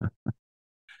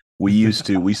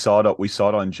 We saw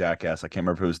it on Jackass. I can't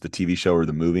remember if it was the TV show or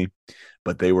the movie,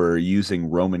 but they were using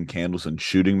Roman candles and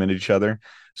shooting them at each other.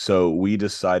 So we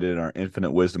decided in our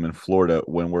infinite wisdom in Florida,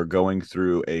 when we're going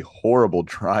through a horrible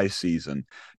dry season,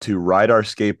 to ride our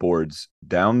skateboards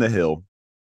down the hill,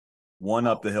 one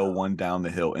up the hill, one down the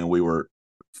hill, and we were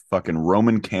fucking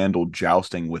Roman candle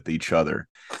jousting with each other.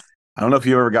 I don't know if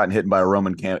you've ever gotten hit by a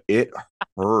Roman candle. It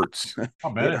hurts. I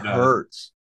bet it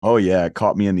hurts. Oh yeah, it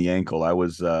caught me in the ankle. I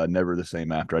was never the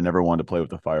same after. I never wanted to play with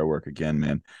the firework again,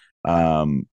 man.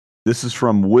 This is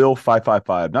from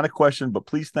Will555. Not a question, but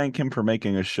please thank him for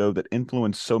making a show that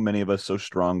influenced so many of us so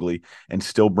strongly and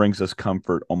still brings us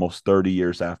comfort almost 30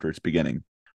 years after its beginning.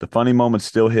 The funny moments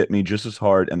still hit me just as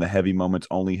hard, and the heavy moments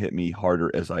only hit me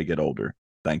harder as I get older.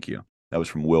 Thank you. That was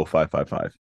from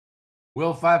Will555.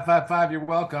 Will555, you're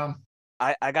welcome.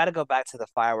 I got to go back to the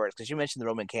fireworks because you mentioned the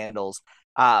Roman candles.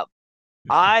 I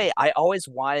always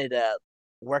wanted to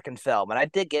work in film, and I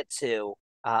did get to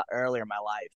earlier in my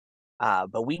life.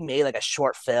 But we made like a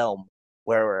short film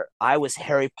where I was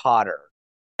Harry Potter,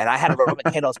 and I had a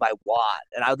Roman candle as my wand,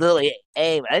 and I literally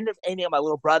aimed. I ended up aiming at my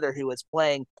little brother who was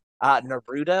playing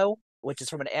Naruto, which is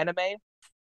from an anime,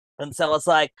 and so it's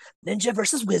like ninja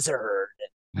versus wizard.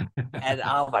 And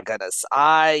oh my goodness,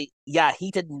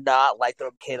 he did not like the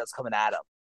Roman candles coming at him.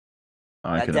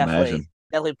 I can imagine.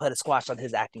 Definitely put a squash on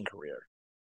his acting career.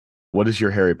 What does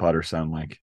your Harry Potter sound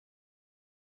like?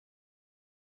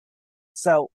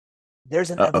 So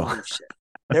there's an evolution.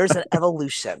 There's an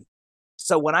evolution.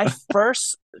 So when I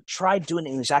first tried doing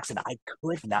an English accent, I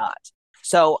could not.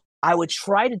 So I would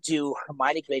try to do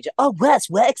Hermione Granger. Oh, Wes,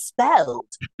 we're expelled,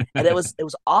 and it was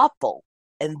awful.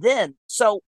 And then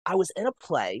so I was in a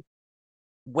play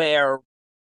where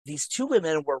these two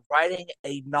women were writing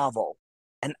a novel,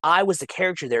 and I was the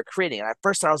character they were creating. And I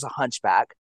first thought I was a hunchback,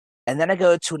 and then I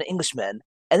go to an Englishman,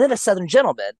 and then a Southern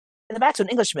gentleman, and then back to an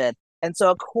Englishman. And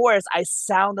so, of course, I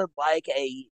sounded like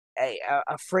a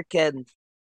freaking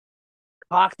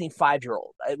Cockney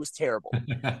 5-year-old. It was terrible.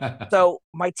 So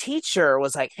my teacher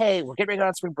was like, "Hey, we're getting ready to go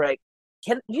on spring break.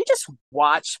 Can you just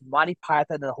watch Monty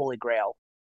Python and the Holy Grail?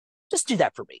 Just do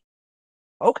that for me."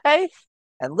 Okay.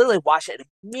 And literally watch it. And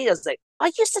immediately I was like, "Are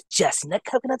you suggesting that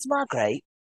coconuts are great?"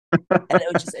 And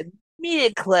it was just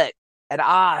immediate click. And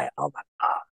oh my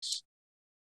gosh.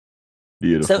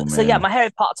 Beautiful. So yeah, my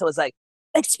Harry Potter was like,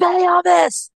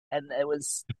 Expelliarmus! And it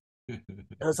was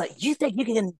like, you think you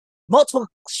can multiple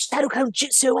shadow clone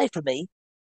jutsu away from me?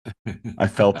 I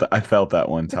felt that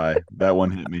one, Ty. That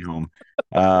one hit me home.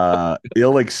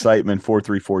 Ill Excitement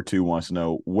 4342 wants to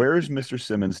know, where is Mr.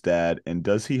 Simmons' dad, and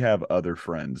does he have other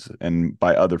friends? And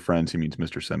by other friends, he means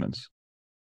Mr. Simmons.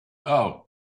 Oh,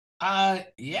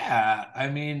 yeah. I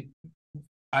mean,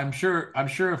 I'm sure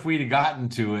if we'd have gotten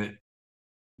to it,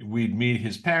 we'd meet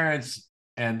his parents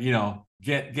and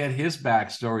get his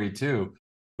backstory too.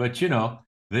 But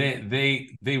they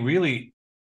really,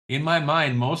 in my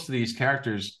mind, most of these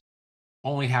characters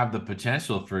only have the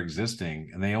potential for existing,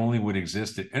 and they only would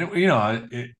exist.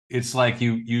 It's like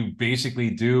you basically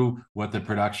do what the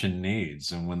production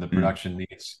needs, and when the production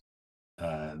needs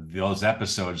those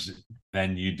episodes,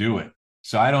 then you do it.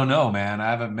 So I don't know, man.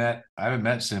 I haven't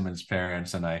met Simmons'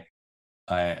 parents, and I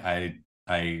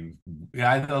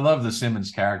love the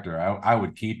Simmons character. I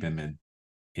would keep him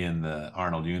in the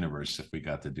Arnold universe if we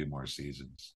got to do more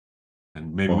seasons,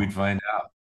 and maybe we'd find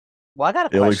out. Well, I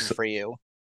got a question for you.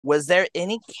 Was there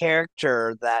any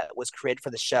character that was created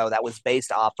for the show that was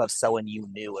based off of someone you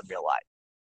knew in real life?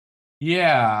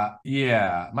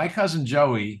 Yeah. My cousin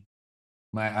Joey.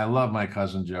 I love my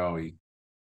cousin Joey.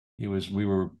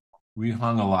 We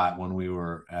hung a lot when we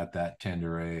were at that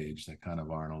tender age, that kind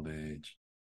of Arnold age.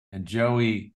 And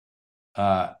Joey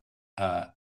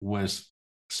was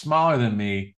smaller than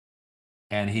me,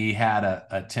 and he had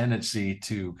a tendency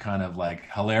to kind of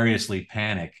like hilariously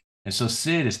panic. And so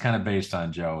Sid is kind of based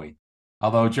on Joey,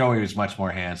 although Joey was much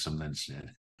more handsome than Sid.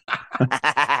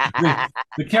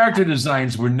 The character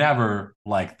designs were never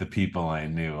like the people I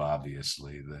knew,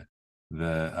 obviously.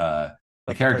 The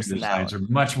character designs are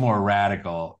much more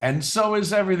radical, and so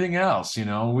is everything else.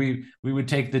 We would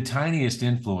take the tiniest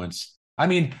influence. I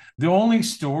mean, the only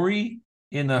story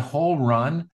in the whole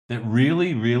run that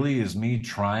really, really is me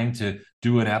trying to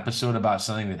do an episode about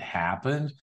something that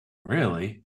happened,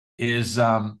 really, is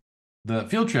the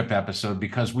field trip episode,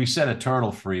 because we set a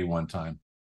turtle free one time.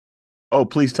 Oh,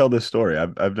 please tell this story.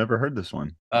 I've never heard this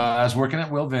one. I was working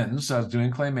at Will Vinton's. So I was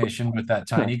doing claymation with that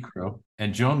Cool. tiny crew.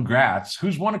 And Joan Gratz,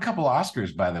 who's won a couple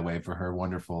Oscars, by the way, for her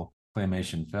wonderful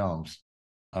claymation films.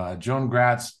 Joan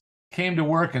Gratz came to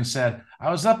work and said,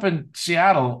 I was up in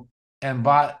Seattle and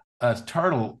bought a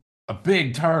turtle, a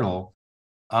big turtle,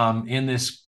 in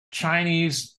this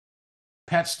Chinese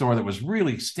pet store that was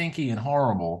really stinky and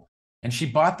horrible. And she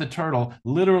bought the turtle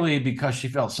literally because she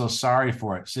felt so sorry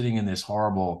for it sitting in this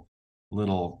horrible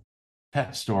little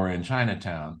pet store in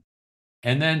Chinatown.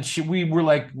 And then we were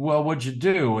like, well, what'd you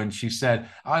do? And she said,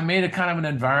 I made a kind of an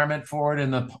environment for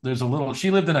it.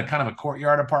 She lived in a kind of a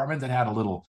courtyard apartment that had a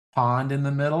little pond in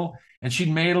the middle. And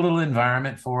she'd made a little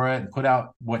environment for it and put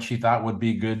out what she thought would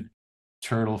be good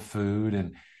turtle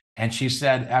food. And she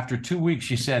said, after 2 weeks,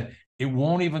 she said, it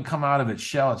won't even come out of its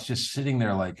shell. It's just sitting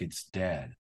there like it's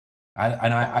dead.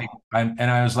 I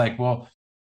was like, well,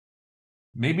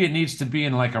 maybe it needs to be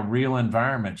in like a real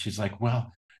environment. She's like,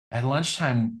 well, at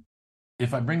lunchtime,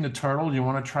 if I bring the turtle, do you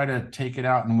want to try to take it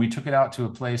out? And we took it out to a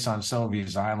place on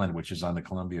Sovies Island, which is on the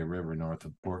Columbia River north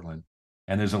of Portland.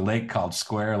 And there's a lake called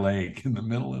Square Lake in the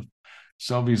middle of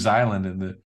Sovies Island.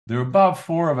 And there were about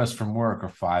 4 of us from work, or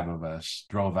 5 of us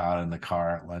drove out in the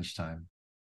car at lunchtime.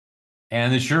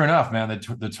 And sure enough, man,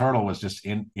 the turtle was just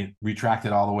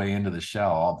retracted all the way into the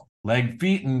shell, all leg,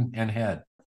 feet, and head.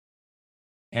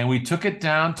 And we took it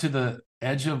down to the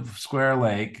edge of Square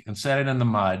Lake and set it in the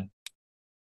mud.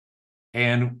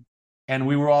 And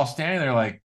we were all standing there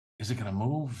like, is it going to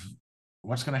move?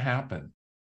 What's going to happen?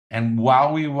 And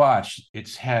while we watched,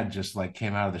 its head just like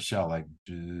came out of the shell, like,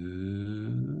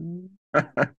 and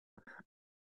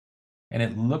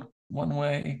it looked one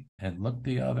way and it looked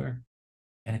the other,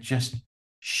 and it just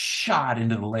shot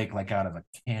into the lake like out of a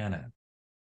cannon,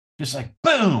 just like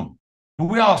boom. And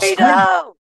we all screamed.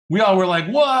 We all were like,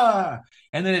 "Whoa!"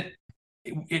 And then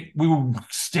we were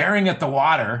staring at the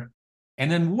water,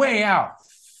 and then way out,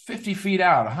 50 feet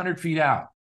out, 100 feet out,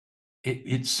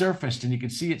 it surfaced, and you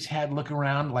could see its head look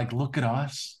around, like, look at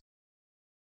us.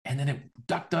 And then it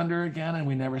ducked under again, and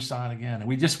we never saw it again. And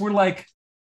we just were like,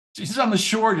 just on the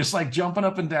shore, just like jumping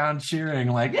up and down, cheering,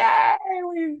 like, "Yay!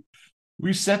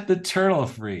 We set the turtle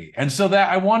free." And so that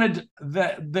I wanted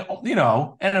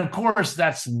and of course,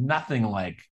 that's nothing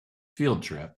like Field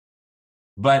Trip.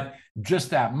 But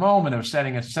just that moment of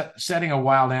setting a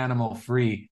wild animal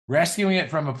free, rescuing it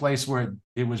from a place where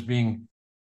it was being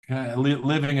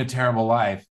living a terrible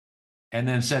life, and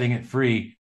then setting it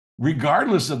free,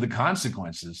 regardless of the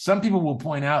consequences. Some people will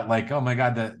point out, like, oh my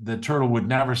God, the turtle would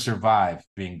never survive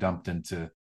being dumped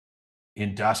into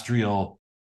industrial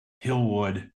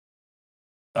Hillwood.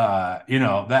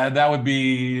 That would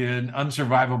be an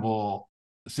unsurvivable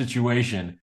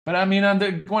situation. But I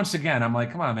mean, once again, I'm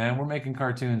like, come on, man, we're making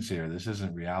cartoons here. This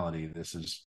isn't reality. This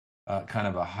is kind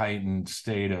of a heightened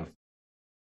state of,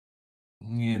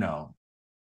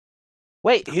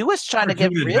 Wait, who was trying to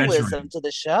give realism to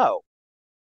the show?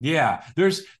 Yeah,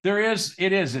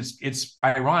 it's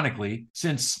ironically,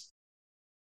 since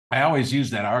I always use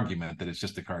that argument that it's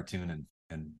just a cartoon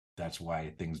and that's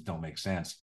why things don't make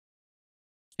sense.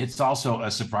 It's also a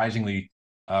surprisingly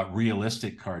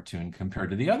realistic cartoon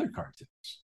compared to the other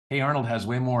cartoons. Hey Arnold has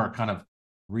way more kind of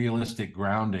realistic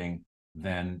grounding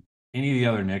than any of the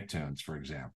other Nicktoons, for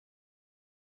example.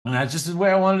 And that's just the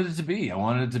way I wanted it to be. I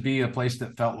wanted it to be a place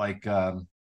that felt like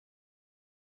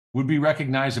would be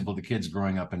recognizable to kids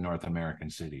growing up in North American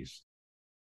cities.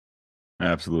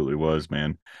 Absolutely was,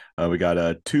 man. We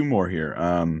got 2 more here.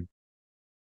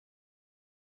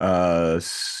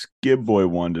 Skib Boy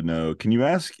wanted to know, can you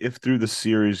ask if through the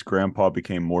series Grandpa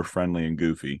became more friendly and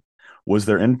goofy? Was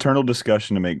there internal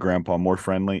discussion to make Grandpa more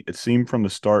friendly? It seemed from the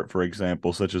start, for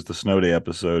example, such as the Snow Day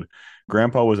episode,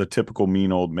 Grandpa was a typical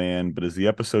mean old man, but as the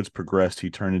episodes progressed, he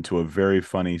turned into a very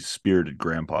funny, spirited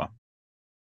grandpa.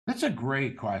 That's a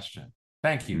great question.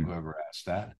 Thank you, whoever asked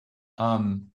that.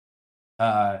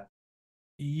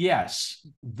 Yes,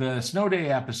 the Snow Day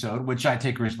episode, which I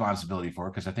take responsibility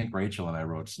for because I think Rachel and I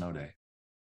wrote Snow Day.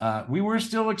 We were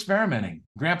still experimenting.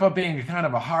 Grandpa being a kind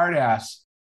of a hard ass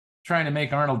trying to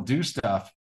make Arnold do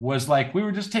stuff was like, we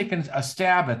were just taking a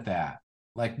stab at that.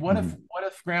 Like, what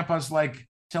if Grandpa's like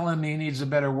telling me he needs a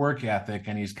better work ethic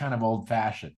and he's kind of old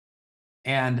fashioned?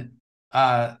 And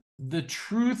the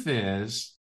truth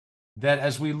is that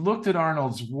as we looked at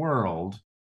Arnold's world,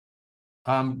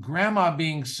 Grandma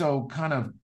being so kind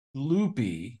of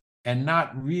loopy and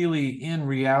not really in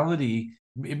reality,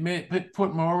 it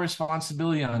put more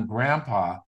responsibility on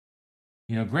Grandpa.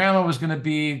 Grandma was going to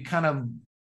be kind of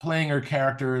playing her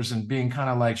characters and being kind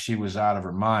of like she was out of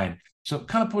her mind. So it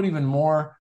kind of put even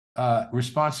more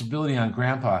responsibility on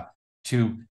Grandpa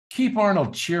to keep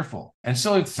Arnold cheerful. And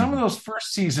so some of those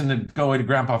first season that go to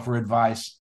Grandpa for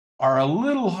advice are a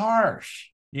little harsh,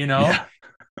 you know. Yeah.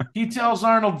 He tells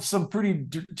Arnold some pretty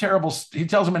terrible. He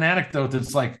tells him an anecdote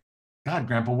that's like, God,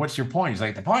 Grandpa, what's your point? He's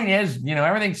like, the point is, you know,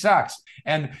 everything sucks.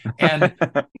 And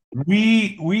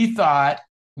we thought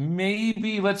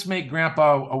maybe let's make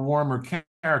Grandpa a warmer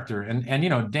character. And you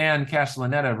know, Dan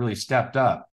Castellaneta really stepped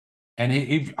up.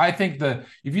 And I think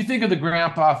if you think of the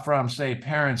Grandpa from, say,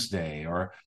 Parents' Day,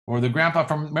 or the Grandpa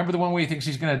from, remember the one where he thinks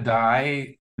he's going to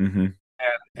die,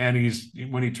 and he's,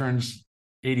 when he turns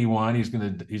 81, he's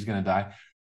gonna die.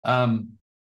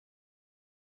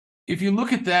 If you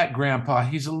look at that Grandpa,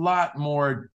 he's a lot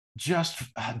more just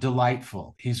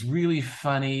delightful. He's really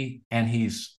funny, and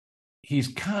he's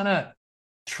kind of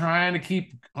trying to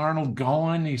keep Arnold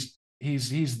going.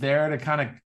 He's there to kind of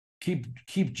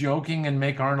keep joking and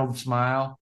make Arnold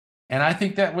smile. And I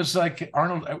think that was like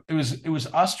Arnold. It was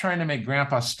us trying to make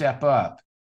Grandpa step up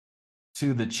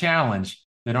to the challenge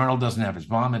that Arnold doesn't have his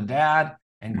mom and dad,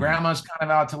 and Grandma's kind of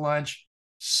out to lunch.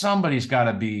 Somebody's got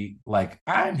to be like,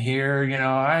 I'm here, you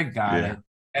know, I got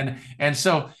it. And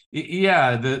so,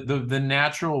 yeah, the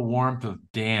natural warmth of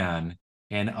Dan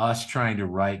and us trying to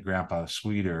write Grandpa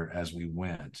sweeter as we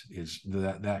went is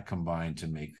that combined to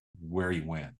make where he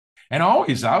went. And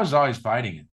I was always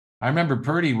fighting it. I remember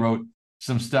Purdy wrote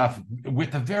some stuff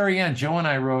with the very end. Joe and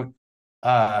I wrote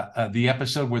the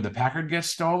episode where the Packard gets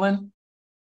stolen,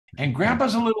 and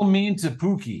Grandpa's a little mean to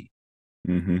Pookie.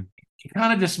 He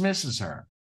kind of dismisses her.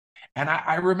 And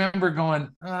I remember going,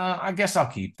 I guess I'll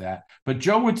keep that. But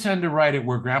Joe would tend to write it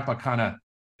where Grandpa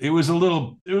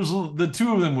the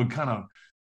two of them would kind of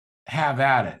have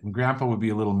at it, and Grandpa would be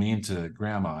a little mean to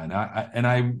Grandma. And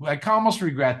I almost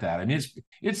regret that. I mean,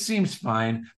 it seems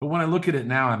fine, but when I look at it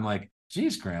now, I'm like,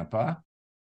 geez, Grandpa,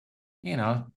 you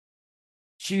know,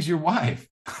 she's your wife.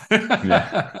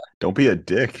 Yeah. Don't be a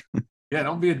dick. Yeah,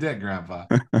 don't be a dick, Grandpa.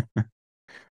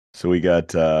 So we got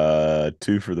 2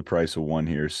 for the price of 1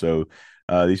 here. So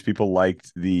these people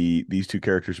liked these 2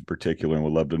 characters in particular, and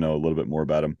would love to know a little bit more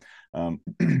about them.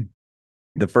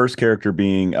 The first character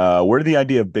being, where did the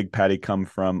idea of Big Patty come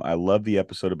from? I love the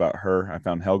episode about her. I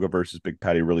found Helga versus Big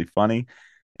Patty really funny.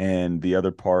 And the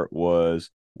other part was,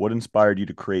 what inspired you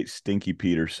to create Stinky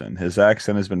Peterson? His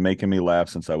accent has been making me laugh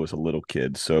since I was a little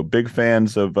kid. So big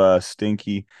fans of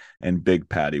Stinky and Big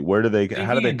Patty. How do they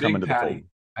come into the fold?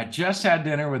 I just had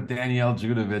dinner with Danielle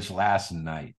Judovich last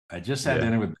night. I just had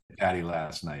dinner with Patty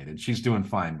last night, and she's doing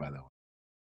fine, by the way.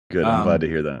 Good. I'm glad to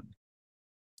hear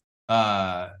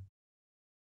that.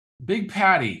 Big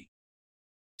Patty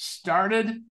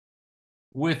started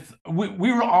with,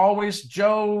 we were always,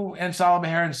 Joe and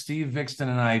Salabaher and Steve Vixton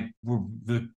and I were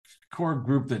the core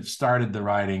group that started the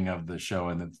writing of the show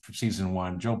in the season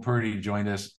 1. Joe Purdy joined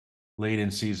us late in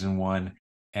season 1.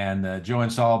 And Joe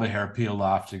and Salabaher peeled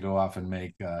off to go off and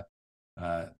make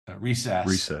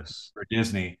Recess for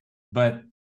Disney. But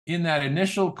in that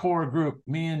initial core group,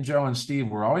 me and Joe and Steve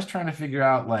were always trying to figure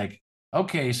out, like,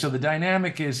 okay, so the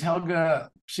dynamic is Helga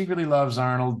secretly loves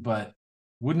Arnold, but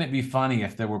wouldn't it be funny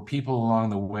if there were people along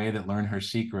the way that learned her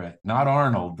secret? Not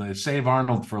Arnold, save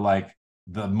Arnold for like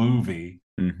the movie,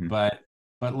 but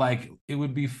like it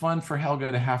would be fun for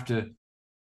Helga to have to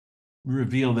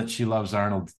reveal that she loves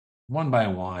Arnold one by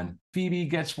one. Phoebe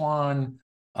gets one.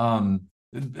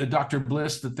 Dr.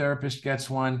 Bliss, the therapist, gets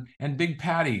one. And Big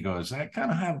Patty goes, I kind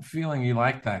of have a feeling you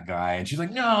like that guy. And she's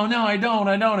like, no, I don't.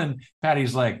 And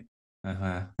Patty's like,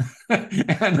 and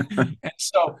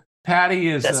so Patty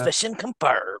is suspicion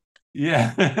confirmed.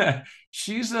 Yeah.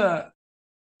 she's a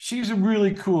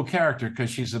really cool character because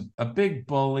she's a big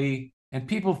bully, and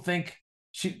people think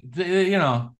she's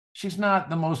not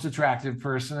the most attractive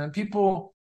person, and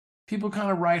people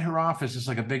kind of write her off as just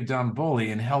like a big dumb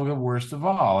bully, and Helga worst of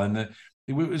all. And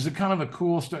it was a kind of a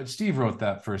cool story. Steve wrote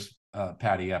that first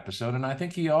Patty episode, and I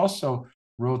think he also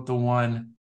wrote the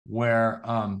one where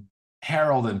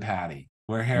Harold and Patty,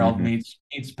 where Harold meets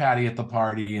Patty at the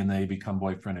party, and they become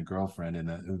boyfriend and girlfriend in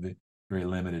a very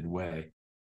limited way.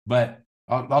 But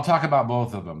I'll talk about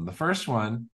both of them. The first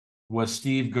one was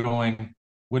Steve going,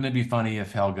 wouldn't it be funny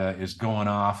if Helga is going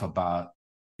off about,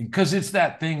 because it's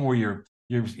that thing where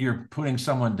you're putting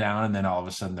someone down, and then all of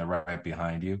a sudden they're right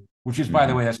behind you, which is, by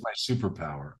the way, that's my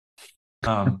superpower.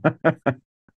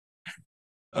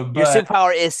 Your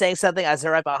superpower is saying something as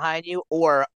they're right behind you,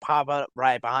 or pop up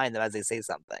right behind them as they say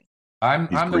something. I'm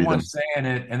the one saying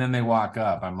it, and then they walk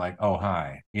up. I'm like, oh,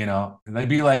 hi, and they'd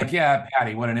be like, yeah,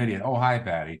 Patty, what an idiot. Oh, hi,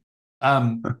 Patty.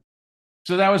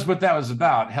 So that was what that was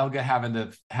about. Helga having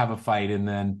to have a fight, and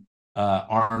then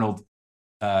Arnold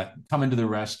coming to the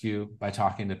rescue by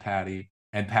talking to Patty,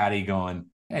 and Patty going,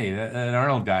 hey, that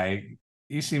Arnold guy,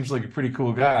 he seems like a pretty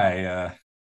cool guy.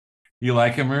 You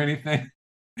like him or anything?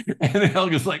 And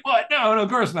Helga's like, what? No, of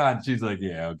course not. She's like,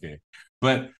 yeah, okay.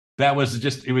 But that was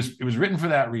just it was written for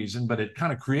that reason, but it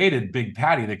kind of created Big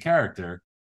Patty, the character,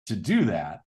 to do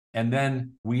that. And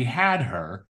then we had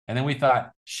her, and then we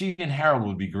thought she and Harold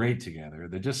would be great together.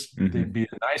 They'd be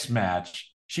a nice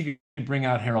match. She could bring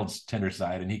out Harold's tender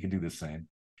side, and he could do the same.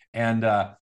 And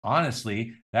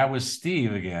honestly, that was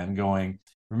Steve again going,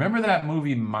 remember that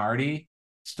movie Marty,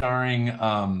 starring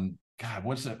God,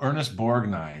 what's it? Ernest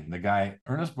Borgnine. The guy,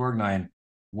 Ernest Borgnine,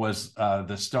 was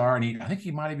the star, and I think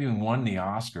he might have even won the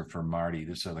Oscar for Marty.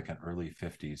 This is like an early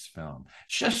 50s film. It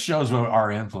just shows what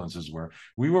our influences were.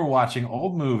 We were watching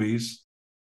old movies,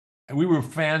 and we were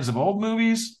fans of old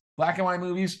movies, black and white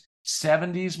movies,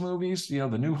 70s movies, the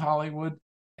new Hollywood.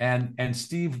 And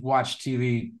Steve watched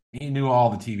TV. He knew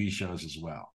all the TV shows as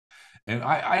well. And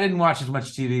I didn't watch as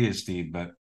much TV as Steve,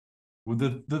 but with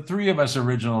the three of us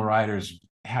original writers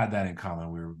had that in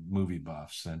common. We were movie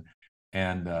buffs,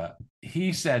 and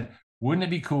he said, wouldn't it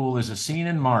be cool? There's a scene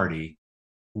in Marty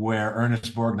where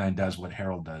Ernest Borgnine does what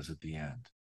Harold does at the end.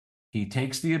 He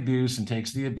takes the abuse and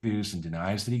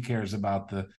denies that he cares about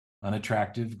the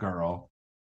unattractive girl.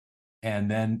 And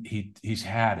then he's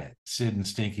had it. Sid and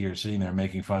Stinky are sitting there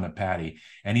making fun of Patty,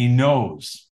 and he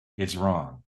knows it's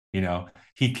wrong.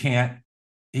 He can't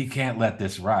let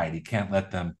this ride. He can't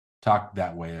let them talk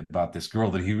that way about this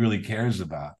girl that he really cares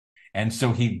about. And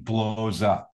so he blows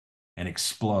up and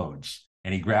explodes,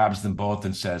 and he grabs them both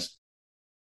and says,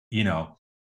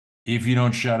 if you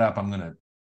don't shut up, I'm gonna,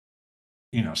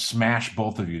 smash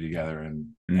both of you together.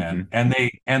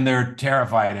 And they're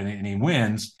terrified, and he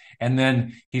wins. And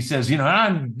then he says,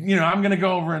 I'm gonna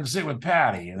go over and sit with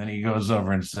Patty. And then he goes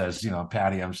over and says,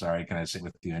 Patty, I'm sorry, can I sit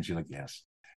with you? And she's like, yes,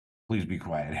 please be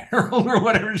quiet, Harold, or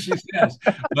whatever she says.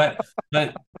 But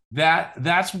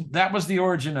that was the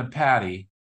origin of Patty.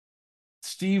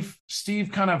 Steve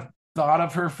kind of thought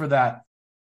of her for that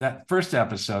first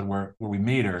episode where we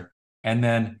meet her, and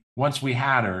then once we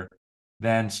had her,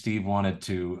 then Steve wanted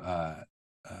to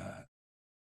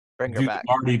bring her back. The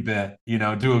Marty bit,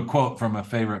 do a quote from a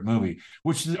favorite movie,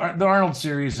 which the Arnold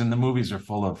series and the movies are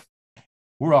full of.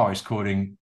 We're always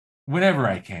quoting whenever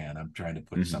I can. I'm trying to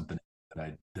put something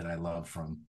that I love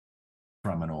from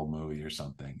an old movie or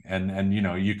something. And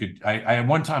you could. I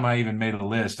one time I even made a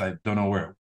list. I don't know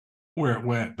where it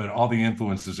went, but all the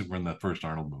influences that were in the first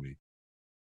Arnold movie.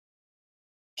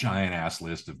 Giant ass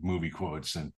list of movie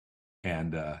quotes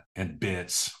and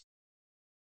bits.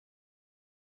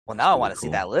 Well, now I want to see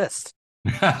that list.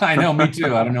 I know, me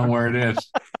too. I don't know where it is.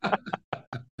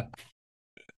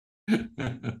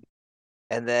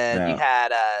 And then you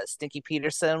had Stinky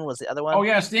Peterson was the other one. Oh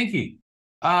yeah, Stinky.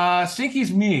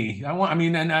 Stinky's me.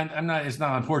 I'm not. It's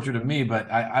not a portrait of me, but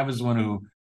I was the one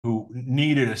who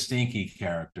needed a Stinky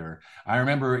character. I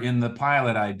remember in the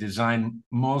pilot, I designed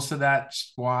most of that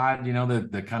squad.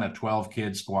 The kind of 12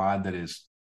 kid squad that is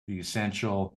the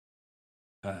essential.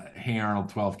 Hey Arnold,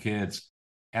 12 kids.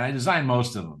 And I designed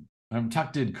most of them.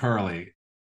 Tuck did Curly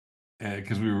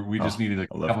because we just needed a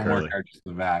couple more characters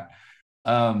in the back.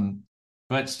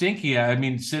 But Stinky,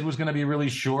 Sid was going to be really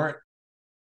short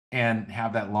and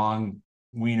have that long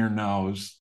wiener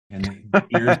nose and the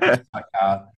ears stuck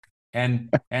out. And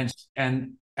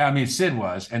Sid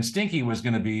was, and Stinky was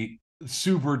going to be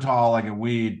super tall like a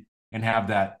weed and have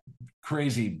that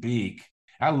crazy beak.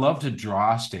 I love to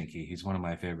draw Stinky. He's one of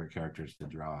my favorite characters to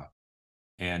draw.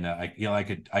 And I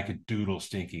could doodle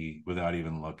Stinky without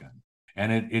even looking.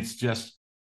 And it's just,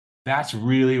 that's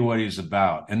really what he's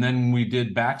about. And then we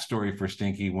did backstory for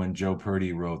Stinky when Joe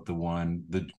Purdy wrote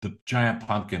the giant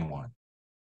pumpkin one.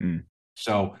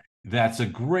 So that's a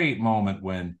great moment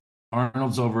when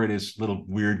Arnold's over at his little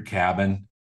weird cabin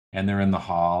and they're in the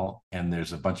hall and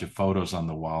there's a bunch of photos on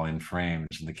the wall in frames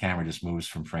and the camera just moves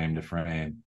from frame to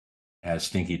frame as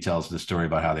Stinky tells the story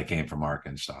about how they came from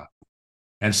Arkansas.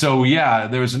 And so, yeah,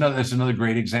 that's another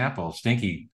great example.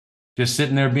 Stinky just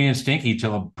sitting there being Stinky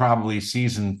till probably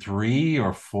season 3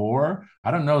 or 4.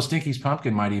 I don't know. Stinky's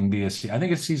Pumpkin might even be I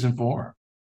think it's season 4.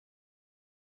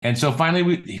 And so finally,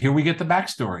 we get the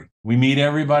backstory. We meet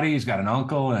everybody. He's got an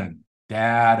uncle and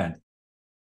dad,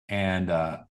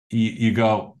 and you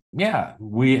go, yeah,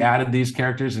 we added these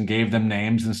characters and gave them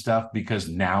names and stuff because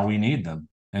now we need them.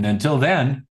 And until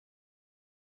then,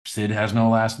 Sid has no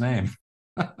last name.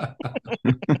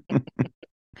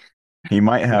 He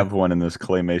might have one in this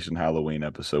Claymation Halloween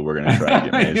episode we're going to try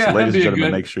to get made. So ladies and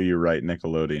gentlemen, make sure you write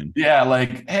Nickelodeon. Yeah,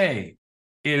 like, hey,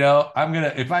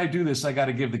 if I do this, I got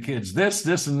to give the kids this,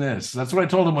 this, and this. That's what I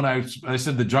told them when I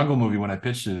said the Jungle movie when I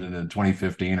pitched it in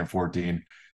 2015 or 14.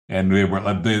 And they were,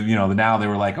 now they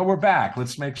were like, oh, we're back.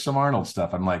 Let's make some Arnold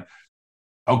stuff. I'm like,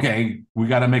 okay, we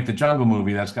got to make the Jungle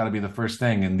movie. That's got to be the first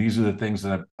thing. And these are the things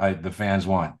that the fans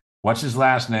want. What's his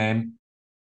last name?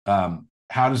 How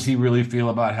does he really feel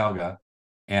about Helga?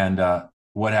 And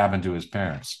what happened to his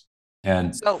parents?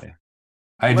 And So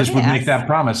I just would make that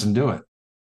promise and do it.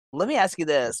 Let me ask you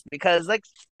this, because like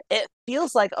it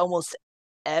feels like almost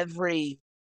every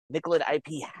Nickelodeon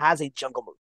IP has a jungle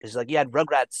movie. Because like you had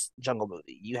Rugrats jungle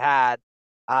movie, you had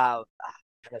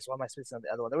goodness, why am I spacing on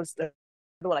the other one? There was the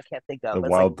other one I can't think of. The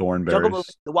Wild Jungle movie,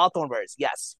 Thornberrys. the Wild Thornberrys,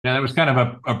 yes. Yeah, that was kind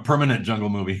of a permanent jungle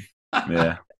movie.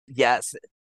 Yeah. Yes.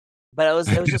 But it was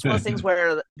just one of those things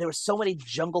where there were so many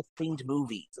jungle themed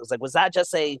movies. It was like, was that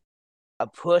just a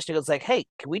push? It was like, hey,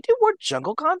 can we do more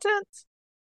jungle content?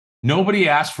 Nobody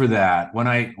asked for that. When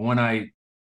I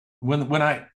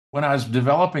was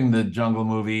developing the jungle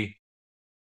movie,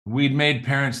 we'd made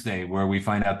Parents' Day, where we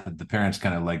find out that the parents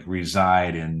kind of like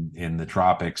reside in the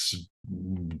tropics,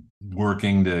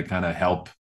 working to kind of help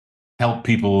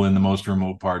people in the most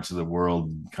remote parts of the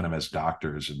world, kind of as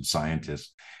doctors and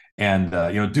scientists and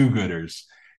do-gooders.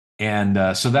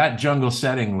 And so that jungle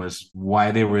setting was why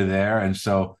they were there. And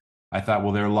so I thought,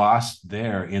 well, they're lost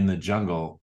there in the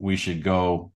jungle. We should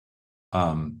go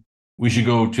to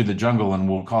the jungle, and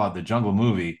we'll call it the Jungle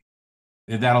Movie.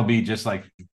 That'll be just like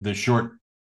the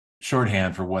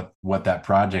shorthand for what that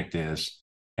project is.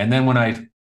 And then when I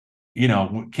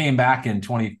came back in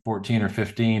 2014 or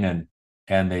 15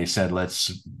 and they said,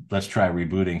 let's try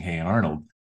rebooting Hey Arnold,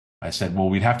 I said, well,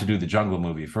 we'd have to do the Jungle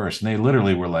Movie first. And they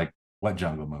literally were like, what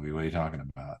jungle movie? What are you talking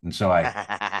about? And so I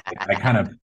kind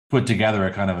of put together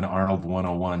a kind of an Arnold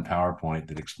 101 PowerPoint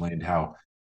that explained how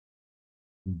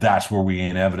that's where we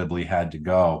inevitably had to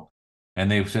go. And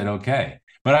they said, okay.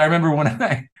 But I remember when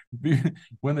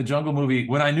the Jungle Movie,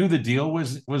 when I knew the deal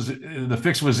was the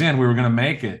fix was in, we were going to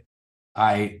make it.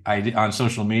 I on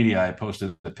social media, I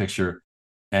posted a picture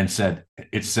and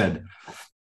it said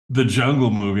the Jungle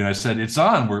Movie. And I said, it's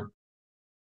on, we're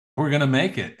going to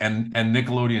make it. And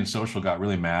Nickelodeon Social got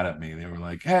really mad at me. They were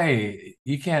like, hey,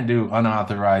 you can't do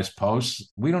unauthorized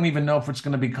posts. We don't even know if it's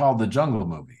going to be called the Jungle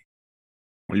Movie.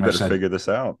 Well, you better figure this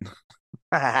out.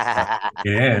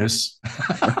 It is.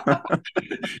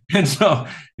 And so,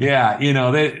 yeah,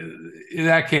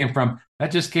 that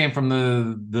just came from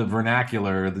the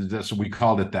vernacular. We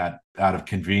called it that out of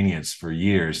convenience for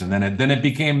years. And then it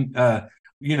became,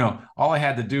 all I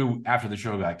had to do after the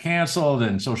show got canceled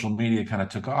and social media kind of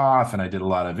took off and I did a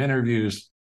lot of interviews.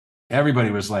 Everybody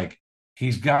was like,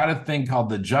 he's got a thing called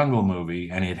the Jungle Movie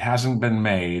and it hasn't been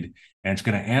made. And it's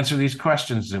going to answer these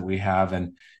questions that we have.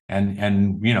 And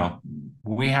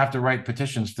we have to write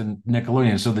petitions to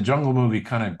Nickelodeon. So the Jungle Movie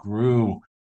kind of grew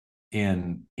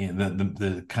in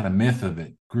the kind of myth of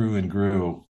it grew and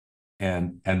grew.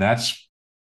 And that's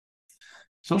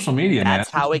social media, man.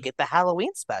 That's how we get the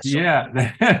Halloween special. Yeah.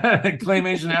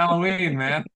 Claymation Halloween,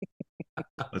 man.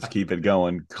 Let's keep it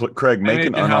going. Craig, make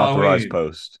an unauthorized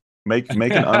post. Make an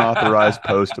unauthorized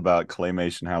post about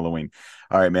Claymation Halloween.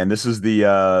 All right, man. This is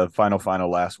the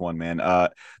final last one, man.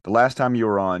 The last time you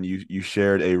were on, you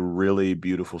shared a really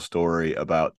beautiful story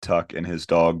about Tuck and his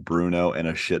dog Bruno and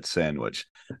a shit sandwich.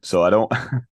 So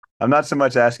I'm not so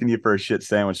much asking you for a shit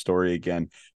sandwich story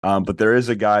again, but there is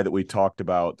a guy that we talked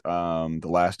about the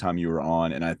last time you were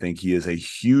on, and I think he is a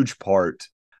huge part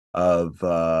of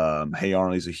Hey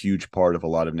Arnold. He's a huge part of a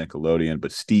lot of Nickelodeon.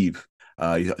 But Steve.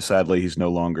 Sadly, he's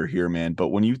no longer here, man. But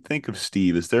when you think of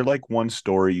Steve, is there like one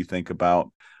story you think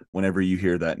about whenever you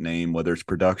hear that name, whether it's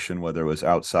production, whether it was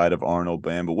outside of Arnold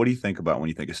Band? But what do you think about when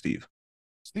you think of Steve?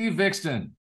 Steve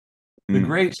Vixton, the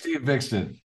great Steve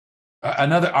Vixton,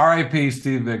 another R.I.P.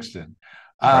 Steve Vixton.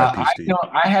 Steve.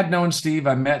 I had known Steve.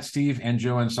 I met Steve and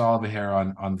Joanne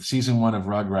Solveig on season 1 of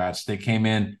Rugrats. They came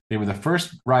in. They were the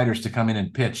first writers to come in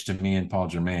and pitch to me and Paul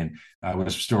Germain. I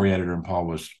was story editor and Paul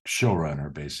was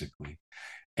showrunner, basically.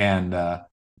 And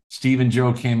Steve and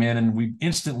Joe came in and we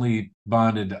instantly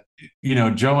bonded.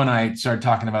 Joe and I started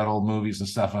talking about old movies and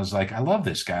stuff. I was like, I love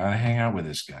this guy. I want to hang out with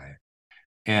this guy.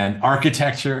 And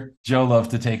architecture, Joe loved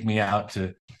to take me out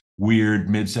to weird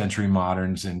mid-century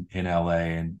moderns in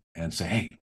LA and say,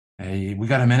 hey, we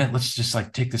got a minute? Let's just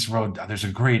like take this road. There's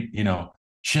a great,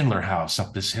 Schindler house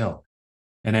up this hill.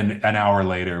 And then an hour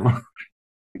later,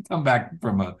 we come back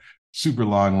from a super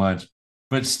long lunch.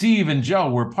 But Steve and Joe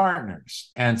were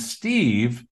partners. And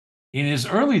Steve, in his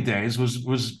early days,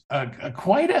 was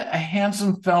quite a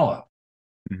handsome fellow.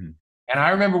 Mm-hmm. And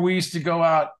I remember we used to go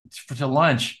out to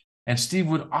lunch, and Steve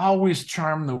would always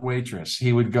charm the waitress.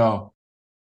 He would go,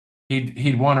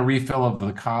 he'd want a refill of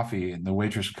the coffee, and the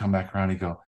waitress would come back around. He'd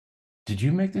go, "Did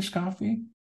you make this coffee?"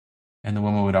 And the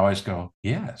woman would always go,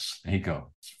 yes. And he'd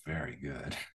go, it's very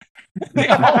good.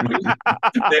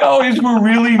 they always were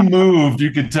really moved.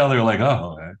 You could tell they were like,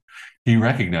 oh, he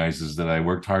recognizes that I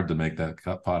worked hard to make that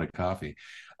pot of coffee.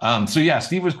 So yeah,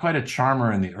 Steve was quite a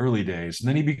charmer in the early days, and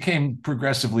then he became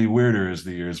progressively weirder as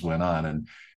the years went on,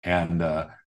 and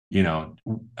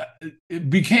it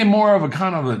became more of a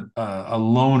kind of a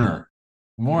loner,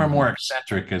 more and more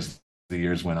eccentric as the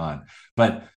years went on.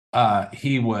 But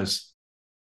he was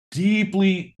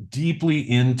deeply, deeply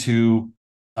into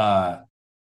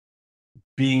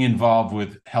being involved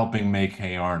with helping make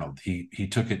Hey Arnold. He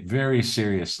took it very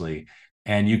seriously.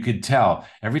 And you could tell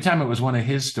every time it was one of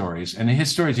his stories, and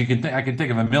his stories, I can think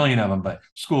of a million of them, but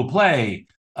school play,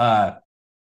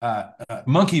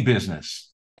 monkey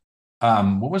business.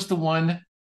 What was the one?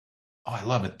 Oh, I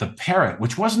love it. The parrot,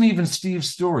 which wasn't even Steve's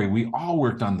story. We all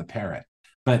worked on the parrot,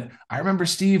 but I remember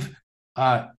Steve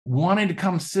wanting to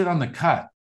come sit on the cut,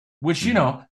 which,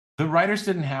 the writers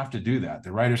didn't have to do that.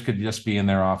 The writers could just be in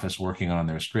their office working on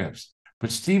their scripts, but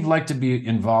Steve liked to be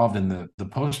involved in the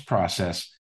post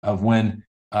process of when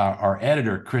our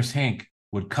editor, Chris Hink,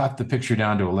 would cut the picture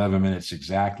down to 11 minutes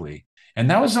exactly. And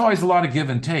that was always a lot of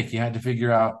give and take. You had to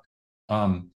figure out,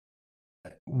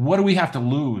 what do we have to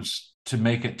lose to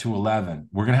make it to 11?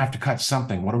 We're going to have to cut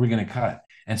something. What are we going to cut?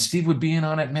 And Steve would be in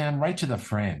on it, man, right to the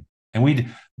frame.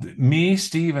 And me,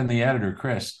 Steve, and the editor,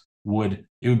 Chris, it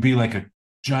would be like a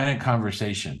giant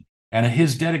conversation. And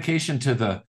his dedication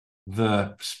to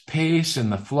the pace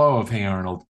and the flow of Hey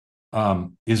Arnold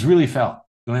is really felt.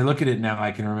 When I look at it now,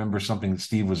 I can remember something that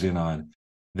Steve was in on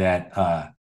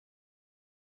that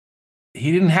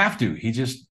he didn't have to.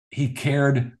 He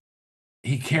cared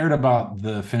about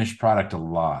the finished product a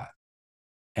lot.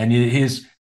 And his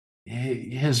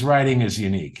writing is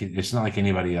unique. It's not like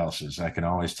anybody else's. I can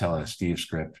always tell a Steve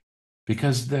script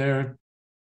because they're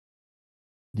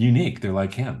unique. They're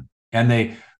like him.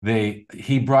 And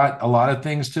he brought a lot of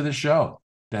things to the show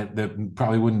that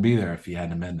probably wouldn't be there if he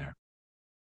hadn't been there.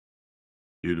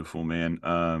 Beautiful, man.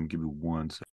 Give me 1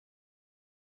 second.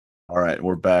 All right,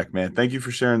 we're back, man. Thank you for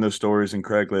sharing those stories. And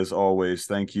Craig, as always,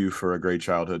 thank you for a great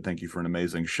childhood. Thank you for an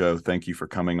amazing show. Thank you for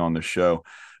coming on the show.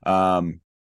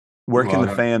 Where can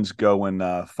the fans go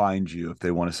and find you if they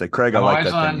want to say, Craig, I like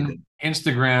that thing you did?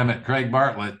 Instagram at Craig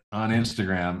Bartlett on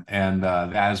Instagram. And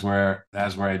that's where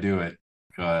I do it,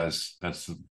 because that's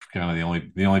kind of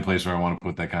the only place where I want to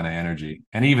put that kind of energy.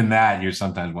 And even that, you're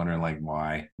sometimes wondering, like,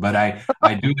 why? But I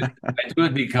do it. I do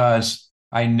it because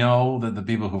I know that the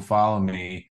people who follow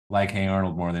me like Hey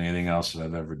Arnold more than anything else that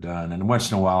I've ever done. And once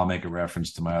in a while, I'll make a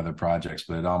reference to my other projects,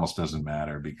 but it almost doesn't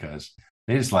matter because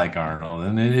they just like Arnold,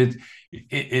 and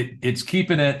it's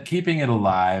keeping it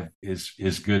alive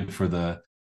is good for the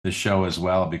show as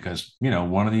well, because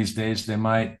one of these days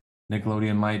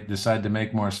Nickelodeon might decide to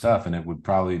make more stuff, and it would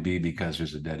probably be because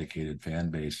there's a dedicated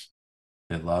fan base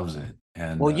that loves it.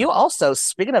 And well, you also,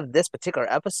 speaking of this particular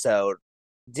episode,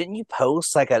 didn't you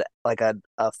post like a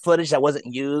footage that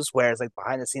wasn't used, where it's like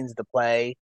behind the scenes of the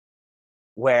play,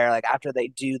 where like after they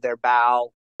do their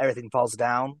bow, everything falls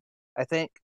down? I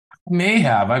think may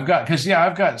have. I've got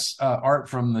art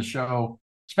from the show,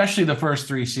 especially the first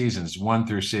 3 seasons, 1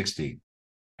 through 60.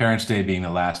 Parents' Day being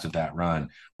the last of that run,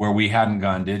 where we hadn't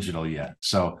gone digital yet.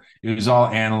 So it was all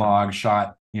analog,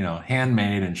 shot,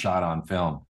 handmade and shot on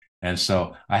film. And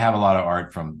so I have a lot of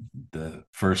art from the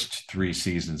first 3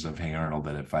 seasons of Hey Arnold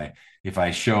that if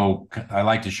I show, I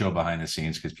like to show behind the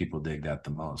scenes because people dig that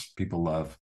the most. People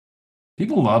love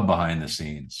behind the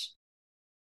scenes.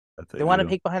 They want to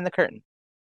peek behind the curtain.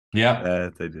 Yeah,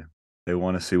 they do. They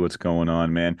want to see what's going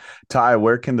on, man. Ty,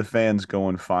 where can the fans go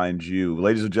and find you?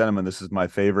 Ladies and gentlemen, this is my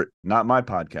favorite, not my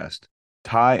podcast.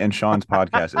 Ty and Sean's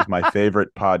podcast is my favorite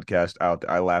podcast out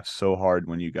there. I laugh so hard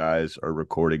when you guys are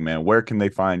recording, man. Where can they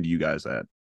find you guys at?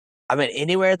 I mean,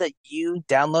 anywhere that you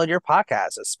download your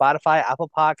podcast, Spotify,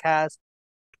 Apple Podcasts,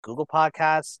 Google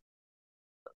Podcasts,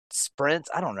 Sprint.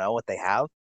 I don't know what they have,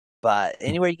 but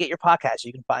anywhere you get your podcast,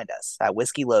 you can find us at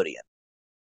Whiskeylodeon.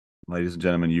 Ladies and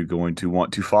gentlemen, you're going to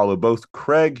want to follow both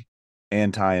Craig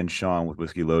and Ty and Sean with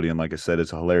Whiskeylodeon. Like I said,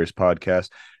 it's a hilarious podcast.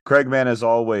 Craig, man, as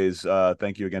always,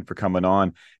 thank you again for coming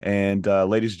on. And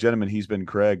ladies and gentlemen, he's been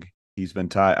Craig. He's been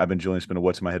Ty. I've been Julian. It's been a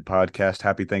What's in My Head podcast.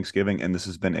 Happy Thanksgiving. And this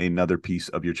has been another piece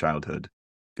of your childhood.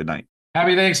 Good night.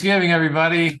 Happy Thanksgiving,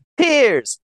 everybody.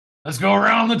 Cheers. Let's go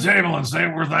around the table and say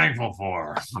what we're thankful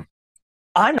for.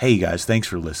 Hey guys, thanks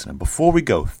for listening. Before we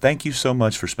go, thank you so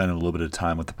much for spending a little bit of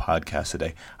time with the podcast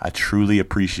today. I truly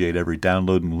appreciate every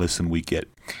download and listen we get.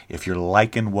 If you're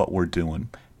liking what we're doing,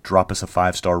 drop us a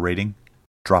 5-star rating,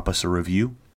 drop us a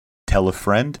review, tell a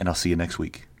friend, and I'll see you next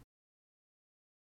week.